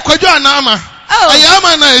 Ayakwadwo anama.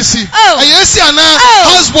 Ayama na esi. Ayesi ana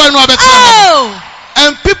husband no abetana.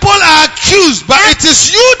 And people are accused, but it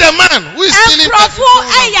is you, the man, who is stealing.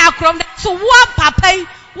 So what, Papa?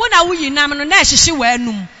 What are we in?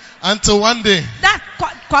 Until one day.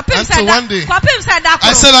 Until one day.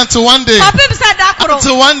 I said until one day.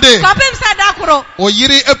 Until one day.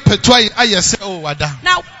 Oyiri epetwa ayese o wada.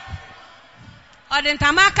 Now,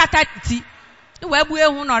 odentama katati. We bu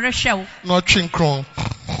ehun no rehwe. No twinkron.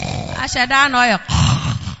 Asheda no yo.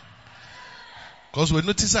 Because we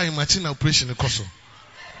notice our machine operation in Koso.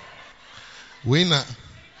 We na.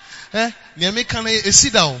 Niame kana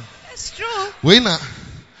sit down. It's true. We na.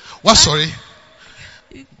 What sorry?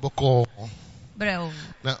 Boko. Breo.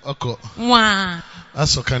 Na oko. Wa.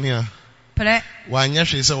 Aso kania. Pre. Wa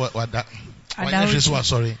nyahwe se wada. Wa nyahwe se wa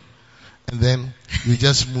sorry. And then you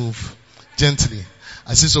just move gently.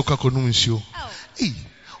 Asiso kakonu nsuo. Eh,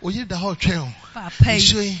 oye da ho twen. Papa.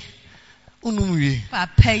 Nsuo. Unum wie.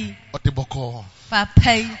 Papa. Odeboko.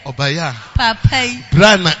 Papa. Obaya. Papa.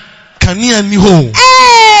 Brana kania ni ho.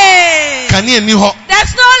 Hey. Kania ni ho.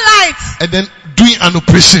 There's no light. And then doing an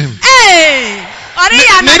operation. Hey.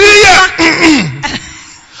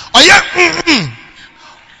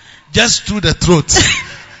 Just through the throat.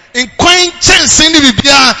 In quenching send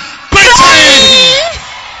bibia.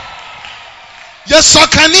 Just so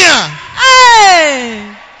kania.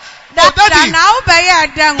 Hey. Daddy now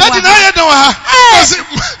Daddy now you know her.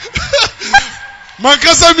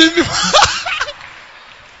 Mankasa mini.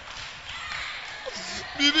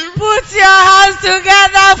 Put your hands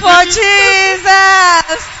together for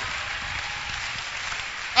Jesus.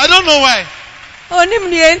 I don't know why.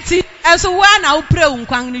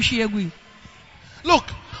 Look,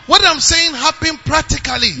 what I'm saying happened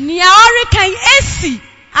practically.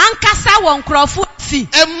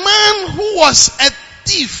 A man who was a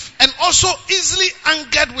thief and also easily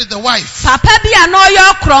angered with the wife.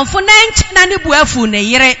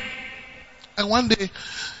 And one day,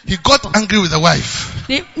 he got angry with the wife.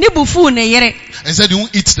 And said, you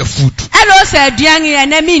won't eat the food.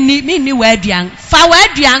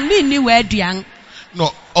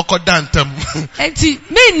 No, okodantem.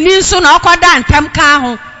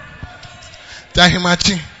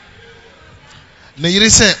 Tahimachi. Na yire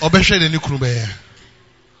se obehwe de nikunu be ya.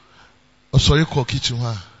 Osori ko kitchen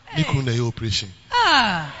ha. Nikunu na ye operation.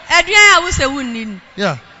 Aduan a wo se wunni.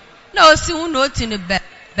 Yeah. Na osi hu na oti ne bem.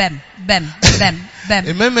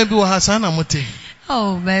 Ememe bi wo ha sa na mote.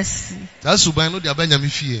 Oh, mercy. That's suban no de abanyame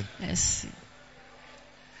fie. Mercy.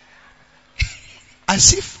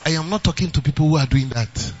 As if I am not talking to people who are doing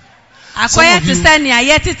that.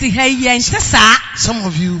 Some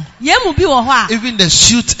of you, even the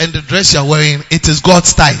suit and the dress you are wearing, it is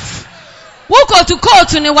God's type. God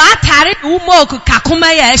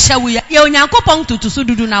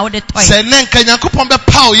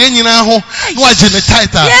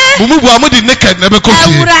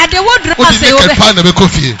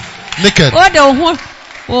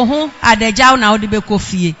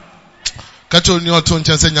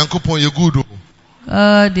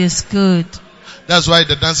is good. That's why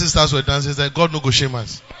the dancing stars were dancing. That God no go shame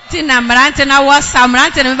us. But if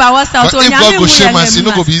God go shame us, it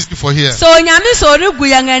no go be easy for here. The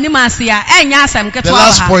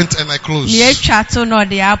last point, and I close.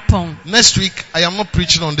 Next week, I am not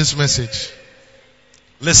preaching on this message.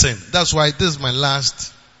 Listen, that's why this is my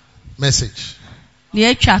last message.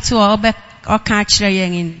 This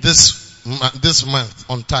month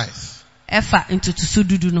on tithe. ɛfa ntotoso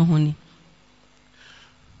dudu no ho ni.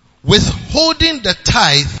 Withholding the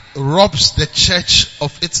tithe robs the church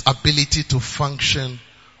of its ability to function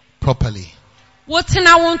properly.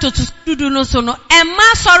 Wotena wo ntotoso dudu no so no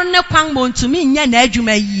ɛma sɔre ne kwan mo ntumi nyɛ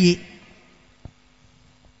n'adwuma yie.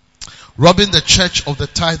 Robbing the church of the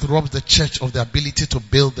tithe robs the church of the ability to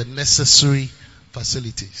build the necessary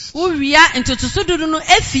facilities. Uwia ntotoso dudu no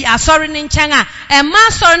efi asɔre ne nkyɛn a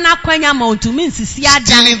ɛma sɔre na kwanya ma ntumi nsisi adan.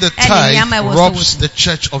 Stealing the tithe robs the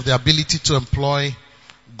church of the ability to employ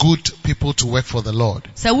good people to work for the Lord.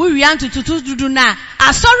 Sɛ uwia ntotoso dudu na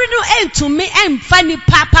asɔre no entumi emfa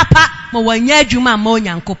nipa papa ma wanya adwuma ma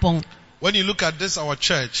Onyankopɔn. When you look at this our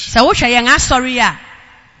church, Sɛ wohwɛ yɛn asɔre a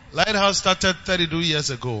Lighthouse started 32 years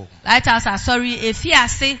ago. Lighthouse asɔre efi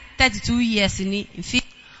ase 32 years ni efi.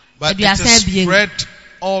 But it is spread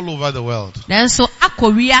all over the world.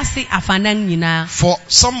 For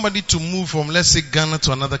somebody to move from, let's say, Ghana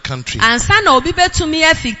to another country,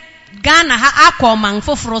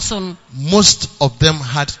 most of them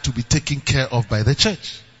had to be taken care of by the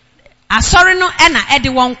church.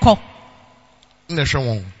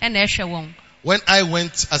 When I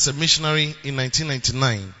went as a missionary in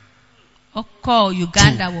 1999,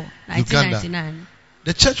 Uganda,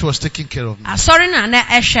 the church was taking care of me.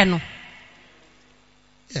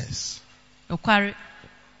 Yes.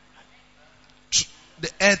 The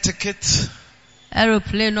air ticket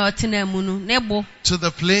aeroplane to the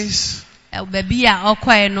place.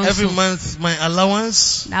 Every month my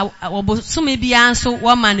allowance. Renting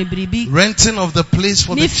of the place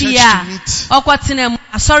for the church to meet.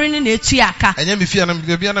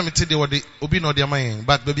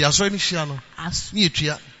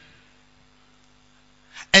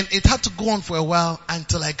 And it had to go on for a while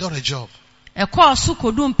until I got a job. Same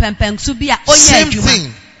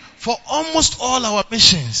thing for almost all our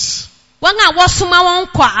missions. Until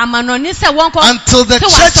the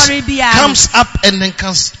church comes up and then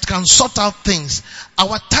can sort out things.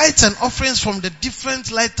 Our tithes and offerings from the different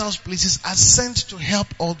lighthouse places are sent to help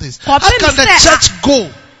all this. How can the church go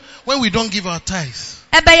when we don't give our tithes?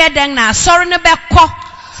 That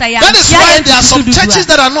is why there are some churches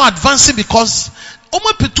that are not advancing because the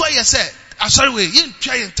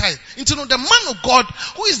man of God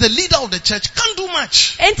who is the leader of the church can't do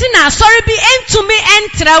much. That's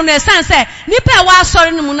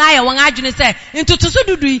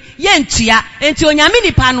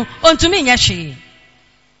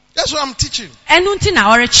what I'm teaching. I'm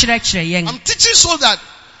teaching so that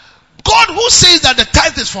God who says that the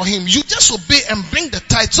tithe is for him, you just obey and bring the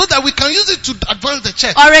tithe so that we can use it to advance the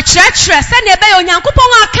church.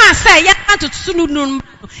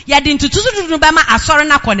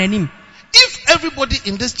 If everybody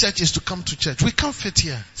in this church is to come to church, we can't fit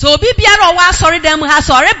here. So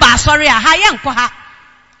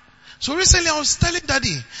recently I was telling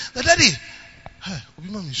Daddy,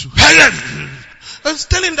 I was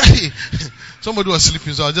telling Daddy, somebody was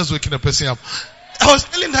sleeping, so I was just waking the person up. I was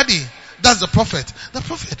telling Daddy, that's the prophet. The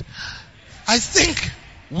prophet. I think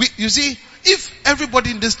you see, if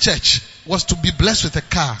everybody in this church was to be blessed with a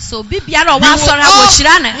car, most of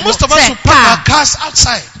us will park our cars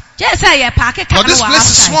outside. But this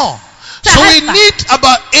place is small. So we need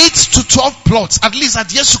about 8 to 12 plots, at least at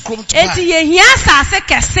Yesukrom to buy.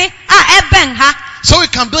 So we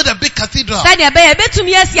can build a big cathedral. So those who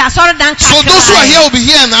are here will be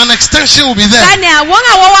here and an extension will be there. But where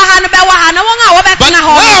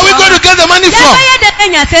are we going to get the money from?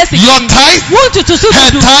 Your tithe, her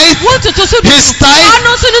tithe, his tithe,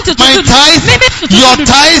 my tithe, your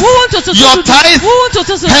tithe, her tithe,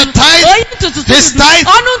 his tithe,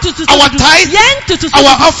 our tithe,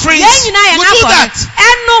 our offerings. We do that.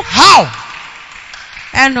 How?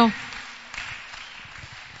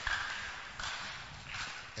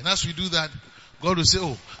 And as we do that, God will say,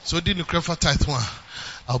 oh, so didn't you cry for tithe one?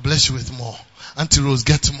 I'll bless you with more. Auntie Rose,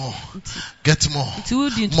 get more. Get more.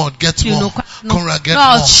 Maud, get more. Conrad, get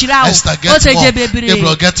more. Esther, get more.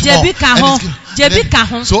 Gabriel, get more.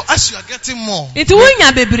 So as you are getting more,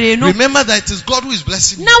 remember that it is God who is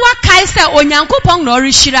blessing you.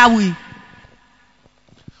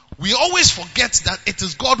 We always forget that it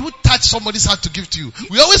is God who touched somebody's heart to give to you.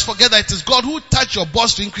 We always forget that it is God who touched your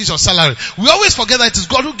boss to increase your salary. We always forget that it is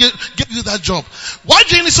God who gave you that job. Why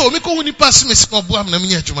do you say, but it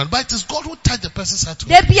is God who touched the person's heart to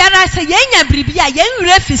give. There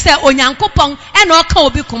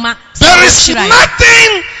is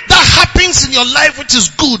nothing that happens in your life which is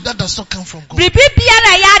good that does not come from God.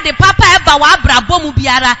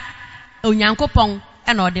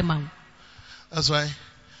 That's why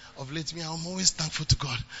of late me, I'm always thankful to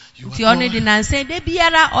God. You are God.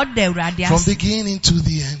 From beginning to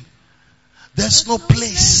the end. There's no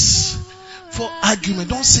place for argument.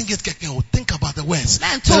 Don't sing it, keke. Think about the words.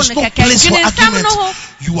 There's no place for argument.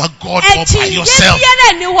 You are God all by yourself.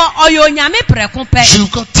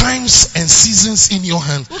 You've got times and seasons in your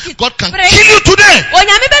hand. God can kill you today.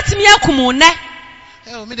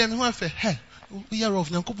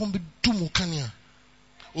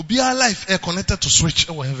 Our life is connected to switch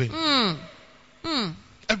over heaven.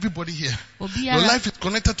 Everybody here, your life is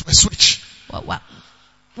connected to a switch.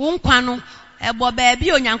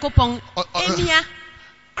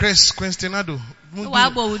 Chris Quintinado,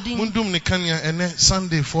 Mundum Nikanya, and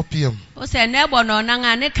Sunday 4 p.m.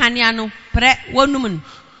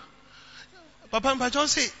 Papa, but don't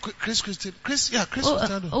say Chris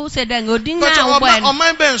Quintinado. Oh, said then, but on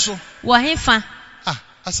my bench,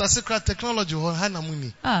 as a secret technology, Hana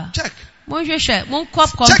Muni. Check.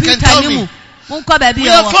 Check and tell me. We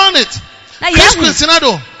have found it.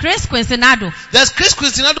 Chris Quintinado. There's Chris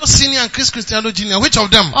Quintinado Senior and Chris Quintinado Junior. Which of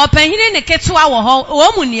them? Not the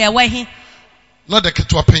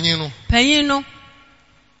Ketua Penino.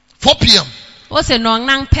 4 p.m.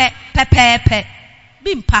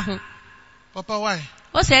 Papa, why?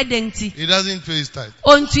 He doesn't pay his tithe.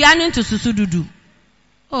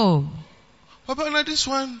 Oh. Papa, now this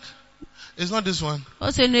one is not this one.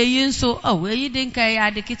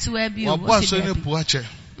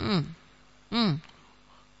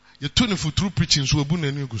 You're tuning for true preaching, so we're going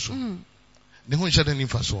to so. The whole shadow in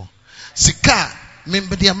faso. Sika,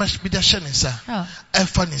 member the amash be the shenesa.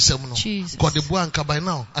 Funny seminal. God the boanka by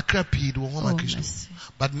now. A crappy do one Christian.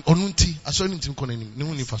 But onunti, I saw him conning, no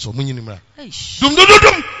one faso, minimum. Dum.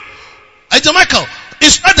 Michael,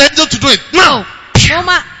 it's not the angel to do it. No.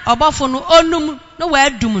 Mama, Obafono, onum, no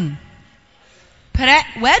where dumun. Pere,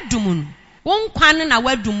 where dumun. One quan na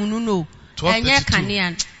where dumun no. And ye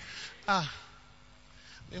canian.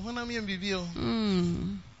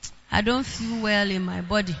 I don't feel well in my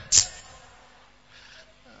body.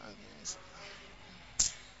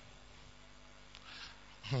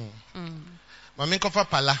 Mami kofa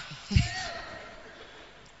pala.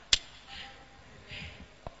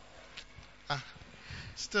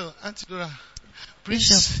 Still, Auntie Dora,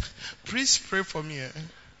 please pray for me.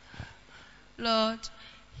 Lord,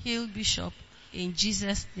 heal Bishop in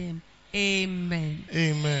Jesus' name. Amen.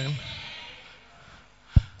 Amen.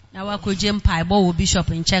 Now I could jump Bible Bishop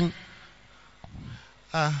in Cheng.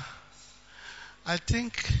 I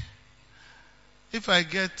think if I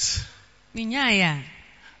get Minyaya,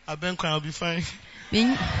 I'll be fine.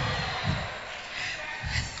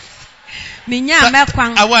 Minya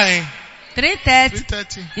mekwang. Away.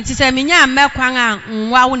 3:30. It is a minya mekwang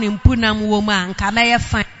nwa wo nimpunam wo mu anka meye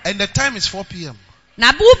fine. And the time is 4 p.m.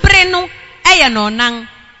 Na bu bre no eye no nan.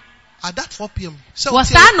 At that 4 p.m.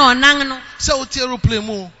 Wasa no nan no. So what aeroplane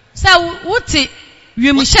mo? So wuti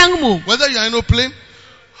wimushang mo. Whether you are in a plane,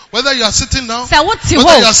 whether you are sitting down,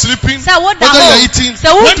 whether you are sleeping, whether you are eating,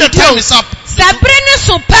 when the time is up. So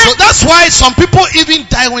that's why some people even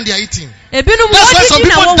die when they are eating. That's why some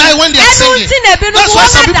people die when they are singing. That's why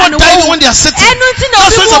some people die when they are sitting.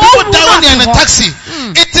 That's why some people die when they are in a taxi.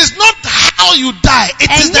 It is not how you die.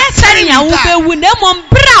 It is the time you die.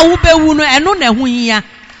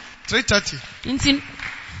 3:30.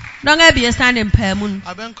 Don't be standing per moon.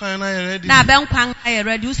 Aben kwan ready. Na aben kwan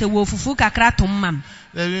ready. You say wo fufu kakra tom mam.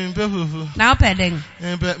 Now pedeng.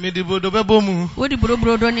 Me di bodo be bomu. Wo di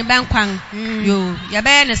brodo ni ben kwan. Yo, ya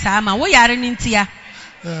be ne sa ma. Wo yare ni ntia.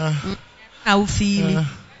 Na wo feel.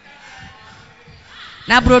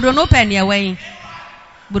 Na brodo no pen ya wen.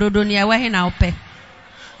 Brodo ni ya wen na ope.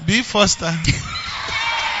 Be Foster.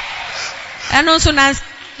 Eno so na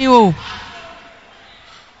ni o.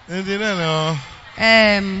 No.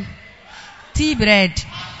 Tea bread.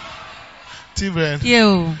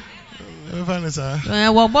 Yo.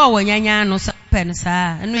 Wo bo wo nyanya no sa pen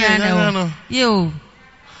sa. Enu ya na o. Yo.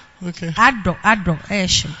 Okay. Ado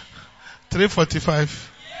esh. 3:45.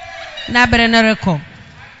 Na bere na record.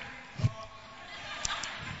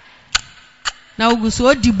 Na uguso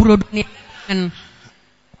odi brodo ni.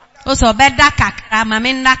 O so beda kakra,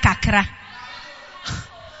 mame nda kakra.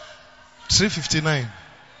 3:59.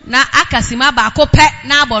 Na akasima ba ko pe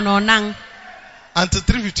na abono nan. Until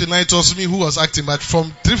 3:59 it was me who was acting, but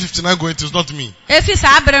from 3:59 going it was not me. Efi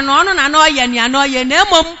sa abere no ono na no ye ni ano ye na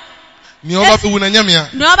emom. Ni oba be wu na nyamia.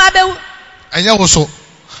 Ni oba be wu. Anya wo so.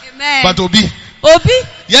 Amen. But obi.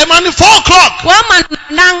 Yeah man 4:00. One man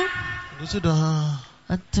nan. Does it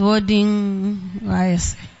atoding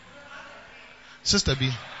wise. Sister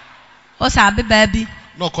B. O sa be baby.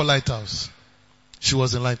 No call Lighthouse. She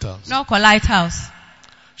was in Lighthouse. No call Lighthouse.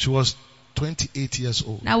 She was 28 years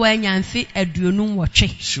old. Na wanya mfe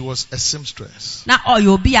 28. She was a seamstress. Na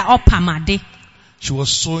oyo bi a opamade. She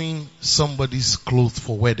was sewing somebody's clothes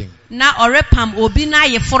for wedding. Na orepam obi na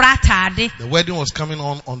yefuru atade. The wedding was coming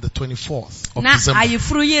on the 24th of na December. Na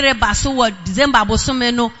ayefuru yire ba so wo December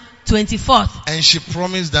bosome no 24th. And she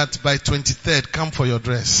promised that by 23rd come for your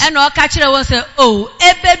dress. And oka kire won say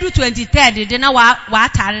ebedu 23rd de na wa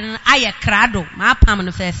atare no aye krado ma pam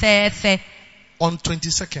no fe. On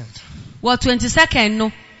 22nd. What 22nd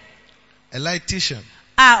no? A lightation.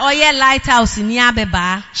 Oye lighthouse ni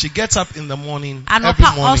abeba. She gets up in the morning, every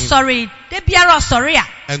morning. Oh sorry. De biara sorry a.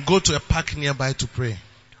 And go to a park nearby to pray.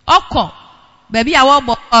 Oko. Baby a wo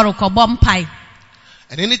bo oroko bompai.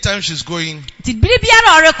 And anytime she's going,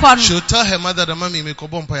 she'll tell her mother that mommy me ko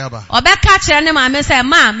bompai aba. Obeka kire ne mama say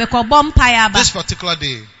ma me ko bompai aba. This particular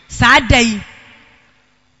day. Saturday.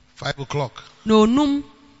 5 o'clock. No num.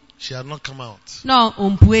 She had not come out. No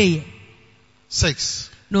ompueye. 6.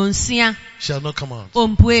 No nsia. She had not come out.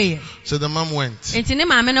 Ompueye. So the mom went. Enti ne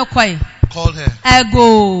mama no koi. Called her.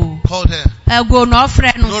 Ego. Called her. Ego no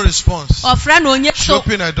friend no. No response. Friend no nye. She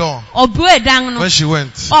opened her door. Obue dan no. When she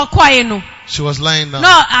went. Koi no. She was lying down. No,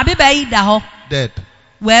 abiba ida ho. Dead.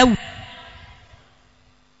 Well.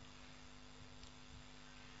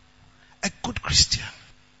 A good Christian.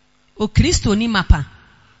 O Kristo ni mapa.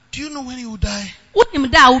 Do you know when he will die?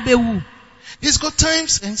 Unim da ubewu. He's got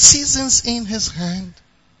times and seasons in his hand.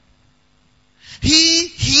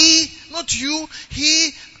 He, not you,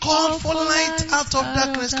 he called for light out of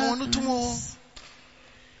darkness.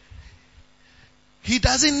 He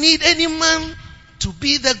doesn't need any man to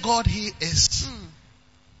be the God he is.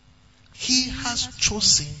 He has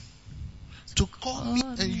chosen to call me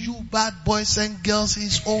and you bad boys and girls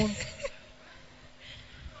his own.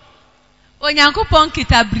 Onyankopon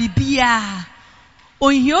kita bribia.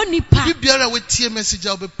 Onyo nipa. Bibiara we tie message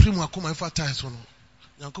a be primu akoma ifa ties so no.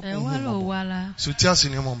 Nyankopon wala. So tia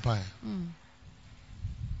sini mo mpa.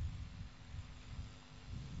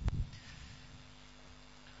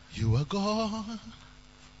 You are God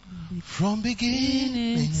from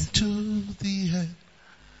beginning to the end.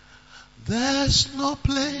 There's no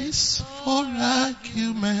place for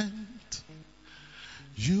argument.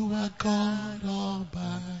 You are God all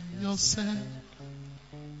by yourself.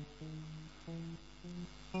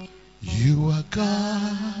 You are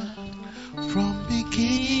God from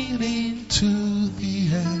beginning to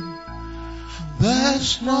the end.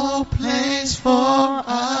 There's no place for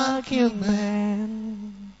argument.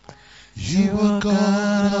 You are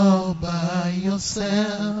God all by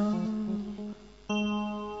yourself.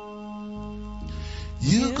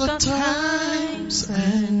 You got times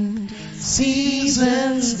and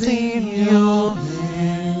seasons in your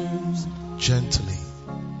hands. Gently.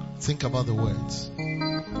 Think about the words.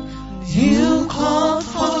 You called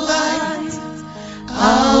for light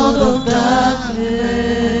out of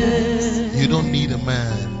darkness. You don't need a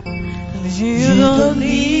man. You don't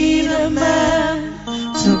need a man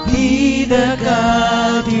to be the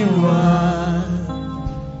God you are.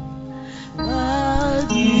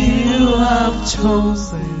 But you have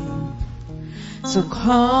chosen to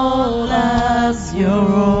call us your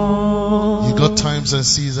own. You got times and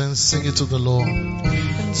seasons. Sing it to the Lord.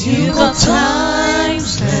 You got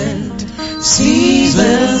times and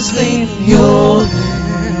seasons in your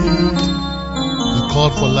hand. You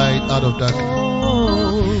called for light out of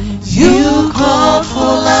darkness. You called for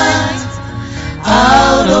light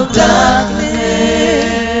out of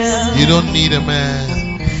darkness. You don't need a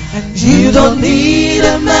man. And you don't need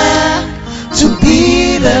a man to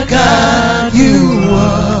be the God you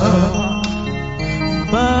are.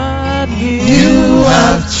 But you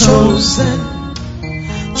have chosen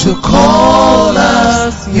to call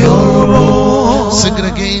us your own. Sing it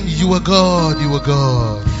again. You are God. You are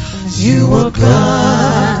God. You are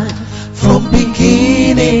God from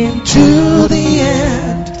beginning to the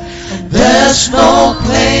end. There's no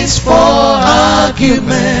place for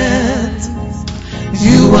argument.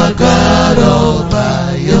 You are God all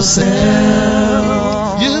by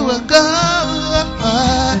yourself. You are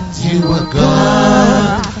God. You are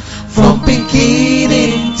God from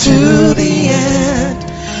beginning to the end.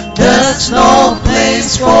 There's no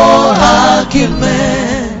place for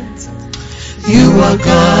argument. You are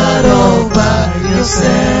God all by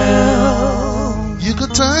yourself. You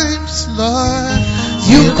got times, Lord.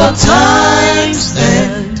 You got times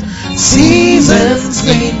and seasons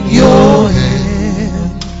in your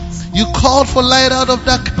hand. You called for light out of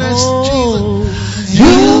darkness, Jesus.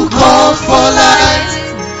 You called for light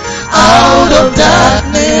out of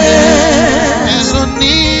darkness. You don't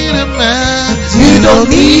need a man. You don't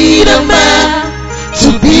need a man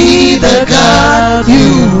to be the God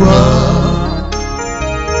you are.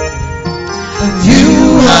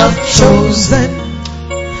 have chosen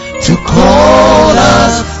to call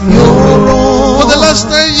us your own. For the last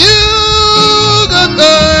time, you got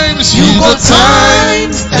times, You got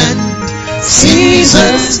times and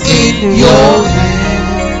seasons in your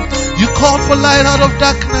hand. You called for light out of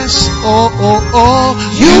darkness. Oh, oh, oh.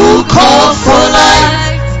 You called for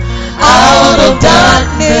light out of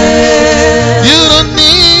darkness. You don't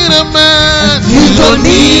need a man. You don't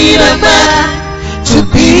need a man to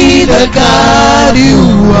be the God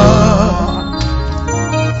you are.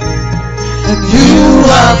 And you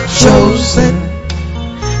have chosen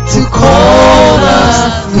to call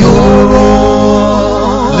us your own.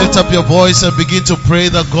 Lift up your voice and begin to pray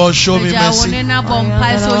that God show me mercy.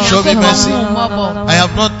 Show me mercy. I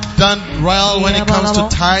have not done well when it comes to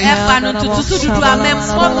tithe,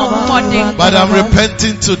 but I'm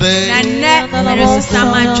repenting today.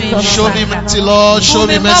 Show me mercy, Lord. Show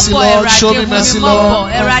me mercy, Lord. Show me mercy,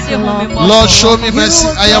 Lord. Lord, show me mercy.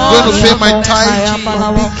 I am going to pay my tithe.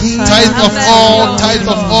 Tithe of all. Tithe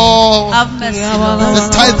of all. The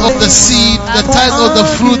tithe of the seed. The tithe of the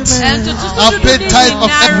fruit. I'll pay tithe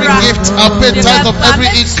of every gift. I'll pay tithe of every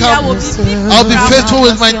income. I'll be faithful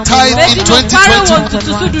with my tithe in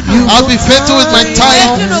 2020. I'll be faithful with my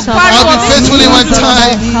tithe. I'll be faithful in my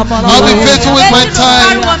tithe. I'll be faithful with my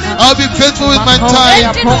tithe. I'll be faithful with my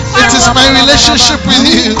tithe. It is my relationship with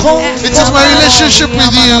you. It is my relationship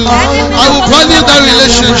with you. I will value that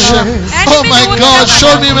relationship. Oh my God,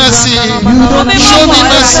 show me mercy. Show me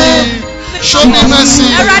mercy. Show me mercy.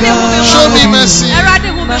 Show me mercy.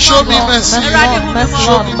 Show me mercy.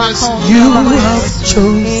 Show me mercy. You have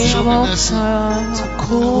chosen to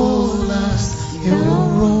call us your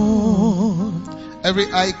own.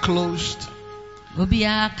 Every eye closed.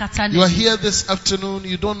 You are here this afternoon.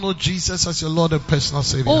 You don't know Jesus as your Lord and personal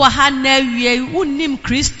Savior.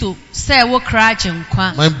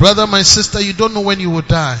 My brother, my sister, you don't know when you will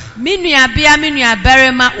die.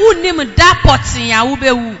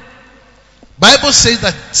 Bible says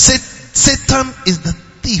that Satan is the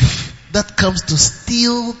thief that comes to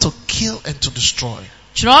steal, to kill, and to destroy.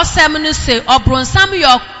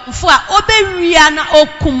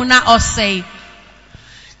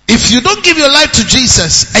 If you don't give your life to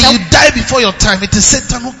Jesus and you die before your time, it is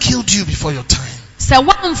Satan who killed you before your time. And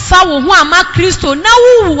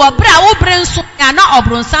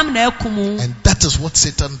And that is what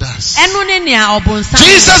Satan does.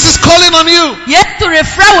 Jesus is calling on you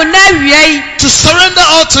to surrender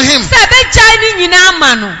all to him.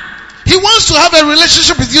 He wants to have a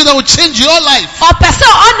relationship with you that will change your life.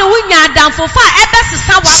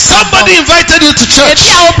 Somebody invited you to church,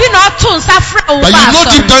 but you know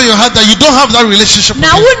deep down in your heart that you don't have that relationship with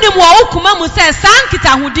him.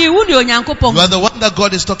 You are the one that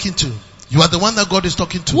God is talking to. You are the one that God is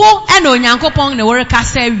talking to.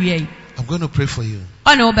 I'm going to pray for you.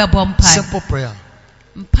 Simple prayer.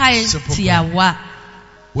 Simple prayer.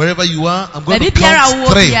 Wherever you are, I'm going to count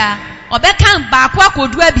 3.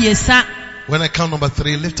 When I count number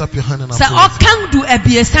 3, lift up your hand and I'll pray with you.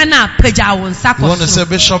 You want to say,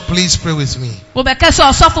 Bishop, please pray with me. I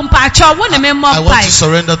want to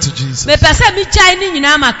surrender to Jesus.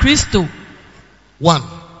 1,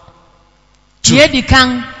 2,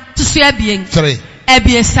 3.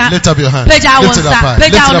 Lift up your hand. Lift it up high.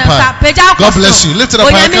 Lift it up high. God bless you. Lift it up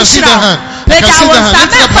high. I can see the hand. I can see the hand.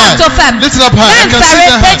 Lift it up high. Lift it up high. I can see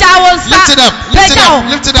the hand. Lift it up. Lift it up.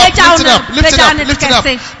 Lift it up. Lift it up. Lift it up. Lift it up.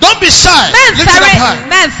 Don't be shy. Lift it up high.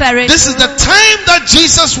 This is the time that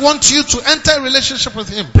Jesus wants you to enter a relationship with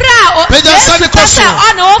him.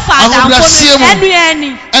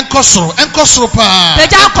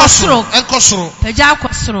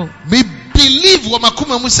 Believe what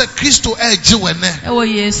makuma mu say Kristo eje wene.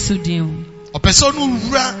 Yesu dim. Opeso no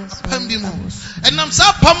wura pambi mu. Enam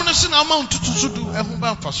sa pam no so na ma ntutusu du ehu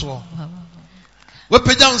ba mfaso. We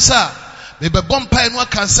pagya unsa me be bompa no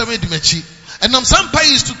aka nsam edimachi. Enam sa mpa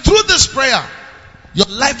is to through this prayer your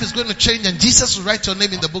life is going to change and Jesus will write your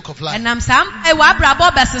name in the book of life. Enam sa mpa wa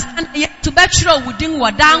brabo besestan to betro wudin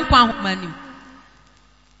wodan kwa homani.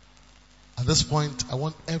 At this point, I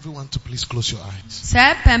want everyone to please close your eyes.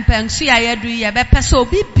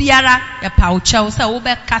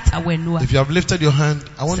 If you have lifted your hand,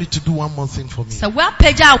 I want you to do one more thing for me. Come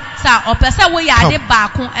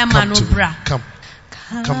to me. Come.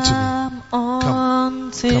 Come to me.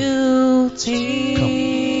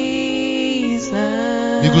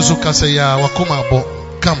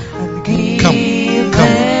 Come. Come.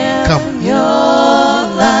 Come.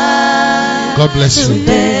 God bless you.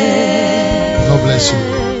 God bless you.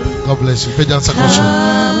 God bless you.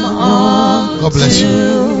 God bless you.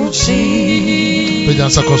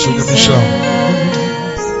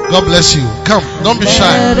 God bless you. Come, don't be Let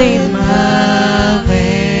shy. him have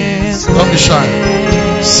his Don't be way. shy.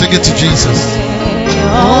 Sing it to Jesus.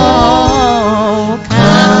 Oh,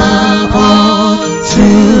 come on to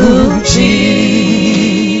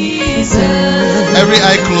Jesus. Every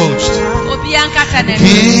eye closed. Obi ankasa na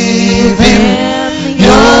Give him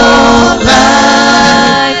Your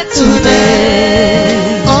life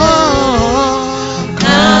today. oh,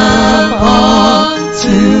 Come on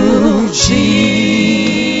to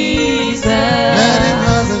Jesus. let him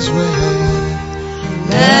have his way.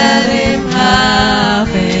 Let him have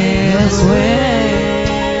his way.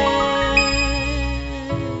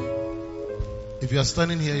 If you are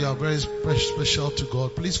standing here, you are very special to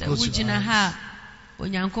God. Please sɛ close your wogyina eyes. ha a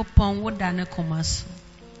onyankopɔn woda ne kɔma so.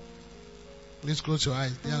 Please close your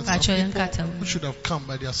eyes. There are some Pacho people yankata. who should have come,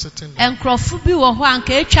 but they are sitting down. Nkurɔfo bi wɔ hɔ a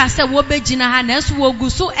anka atwa sɛ wɔbɛgyina ha nanso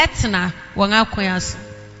wɔgu so tena wɔn akwan so.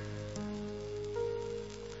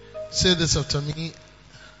 Say this after me.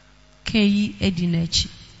 Ka yi adi n'akyi.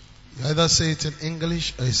 You either say it in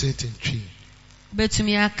English or you say it in Twi.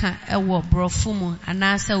 Wobɛtumi aka ɛwɔ borɔfo mu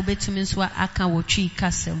anaasɛ wobɛtumi nso aka wɔ Twi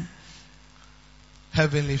kasa mu.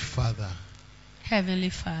 Heavenly Father. Heavenly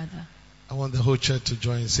Father. I want the whole church to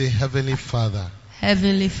join. Say, Heavenly Father,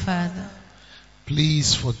 Heavenly Father.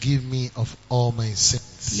 please forgive me of all my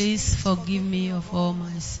sins Please forgive me of all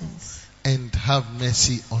my sins and have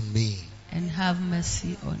mercy on me. and have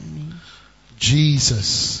mercy on me.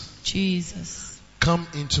 Jesus, Jesus, come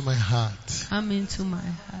into my heart. come into my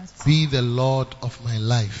heart. Be the Lord of my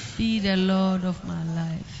life. Be the Lord of my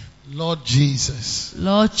life. Lord Jesus,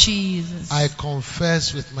 Lord Jesus, I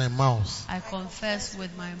confess with my mouth I confess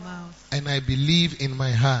with my mouth and I believe in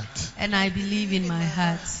my heart and I believe in my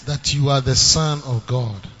heart that you are the Son of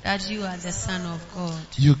God. that you are the Son of God.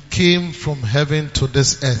 You came from heaven to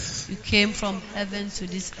this earth You came from heaven to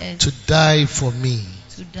this earth to die for me.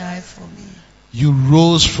 to die for me. You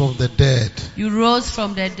rose from the dead You rose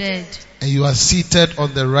from the dead and you are seated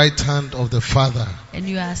on the right hand of the Father. and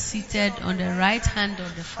you are seated on the right hand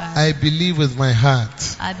of the Father. I believe with my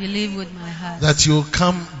heart I believe with my heart that you will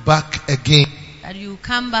come back again that you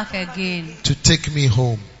come back again to take me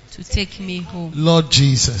home. to take me home. Lord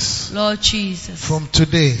Jesus, Lord Jesus, from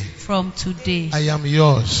today, from today, I am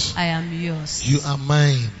yours. I am yours. You are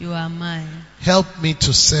mine. You are mine. Help me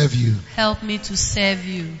to serve you. Help me to serve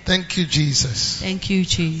you. Thank you, Jesus, Thank you,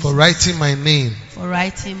 Jesus, for writing my name for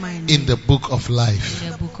writing my name in the book of life.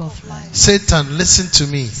 in the book of life. Satan, listen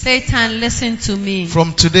to me. Satan, listen to me.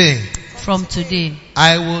 From today, From today,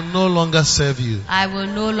 I will no longer serve you. I will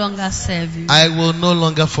no longer serve you. I will no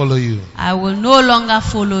longer follow you. I will no longer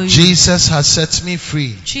follow you. Jesus has set me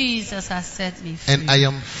free, Jesus has set me free. and I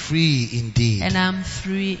am free indeed. And I'm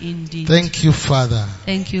free indeed. Thank you, Father,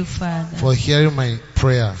 Thank you, Father, for hearing my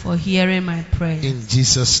prayer. for hearing my prayer. In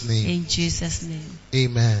Jesus' name, In Jesus' name.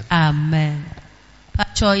 amen. Amen.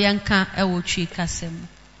 Pacho yanka ewo Twi kasem.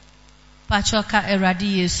 Pacho ka Awurade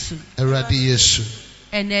Yesu. Awurade Yesu,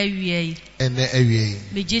 Ene awie. ene awie,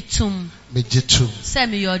 Megye tum megye tum, sɛ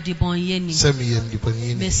meyɛ ɔdebɔnyɛni. sɛ meyɛ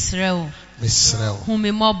nnipanini, Mesrɛ wo. mesrɛ wo, Hu me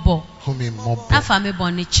mmɔbɔ. hu me mmɔbɔ, Afa me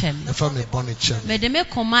bɔne kyɛ me. ɛfa me bɔne kyɛ me, Mede me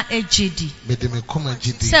koma agye di. mede me koma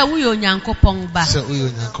gye di Sɛ woyɛ Onyankopɔn ba. sɛ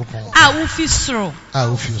woyɛ Onyankopɔn A wofi soro. a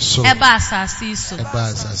wofi soro Ɛba asase yi so.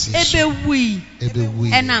 ɛbaa asase yi so, Ɛbɛwui.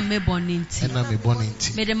 ɛbɛwui Ɛnam me bɔne nti. ɛna me bɔne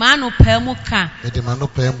nti, Mede m'ano paa mu ka. mede m'ano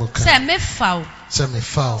pɛɛ mu ka Sɛ mefa wo. sɛ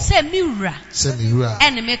mefa wo, Sɛ me wura. sɛ mewura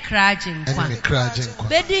Ɛne me kra agye ɛne nkwa. me kra agye nkwa.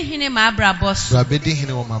 Bɛdi hene m'abrabɔ so. Bra bɛdi hene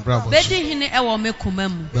wɔ m'abrabɔ so, Bɛdi hene ɛwɔ me koma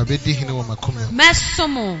mu. bra bɛdi hene wɔ m'akoma mu,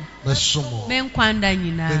 Mɛsom wo. mɛsom wo Me nkwa nda me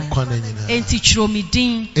nyinaa. nkwa no nyinaa. Enti kyerɛ me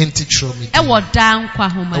din. Enti kyerɛw me din Ɛwɔ daa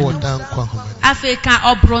nkwa homa ɛwɔ no. daa nkwa homa no. Afei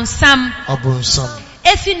ka ɔbronsam. Ɔbronsam,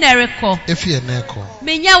 Efi nɛre kɔ. efi ɛnnɛ kɔ,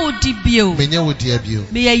 Menya wo di bio. menyɛ wo dea bio,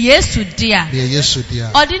 Meyɛ Yesu dea. meyɛ Yesu dea,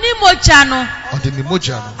 Ɔde ne mogya no ɔde ne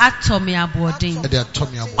mogya no atɔ me aboɔden. ɛde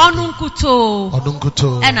atɔ me aboɔ, Ɔno nkutoo. ɔno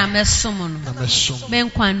nkutoo Ɛna mɛsom no. na mɛsom Me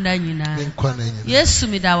nkwa nda me nyinaa. nkwa no nyinaa. Yesu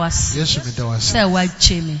meda wase. Yesu meda wo ase Sɛ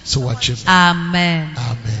wagye me. sɛ woagye me. Amen.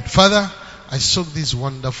 Amen. Father, I soak these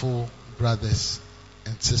wonderful brothers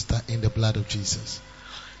and sisters in the blood of Jesus.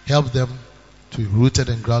 Help them to be rooted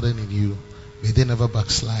and grounded in you. May they never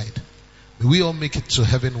backslide. May we all make it to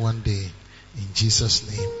heaven one day. In Jesus'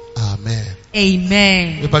 name. Amen.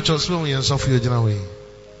 Amen.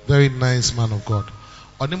 Very nice man of God.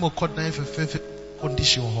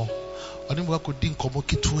 Condition ho. Ɔne mo akɔdi nkɔmmɔ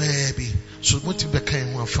ketewaa bi so moti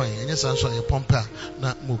bɛka ho afan ɛnyɛ saa nso ayɛ pɔmpa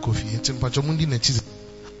na mokɔ fie nti mpatwɔ mo ndi n'akyi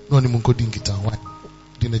na ɔne mo nkɔdi nkitawa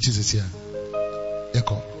di n'akyi sisi a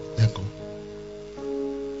yɛkɔ.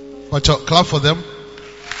 Mpatwɔ, clap for them.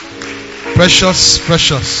 Precious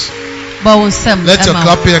Let your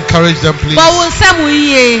clapping encourage them, please.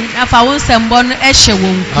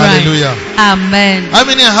 Hallelujah. Amen. How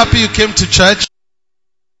many are happy you came to church?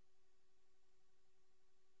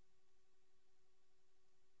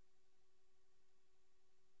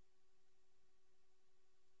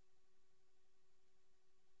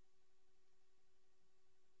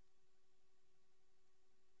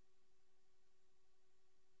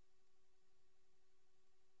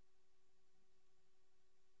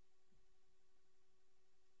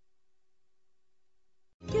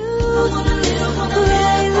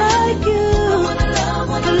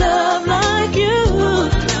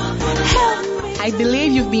 I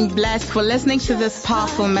believe you've been blessed for listening to this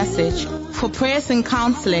powerful message. For prayers and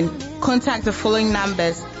counseling, contact the following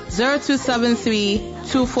numbers: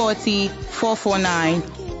 0273-240-449,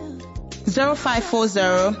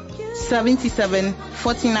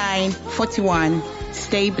 0540-77-49-41.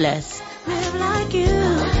 Stay blessed. Live like you.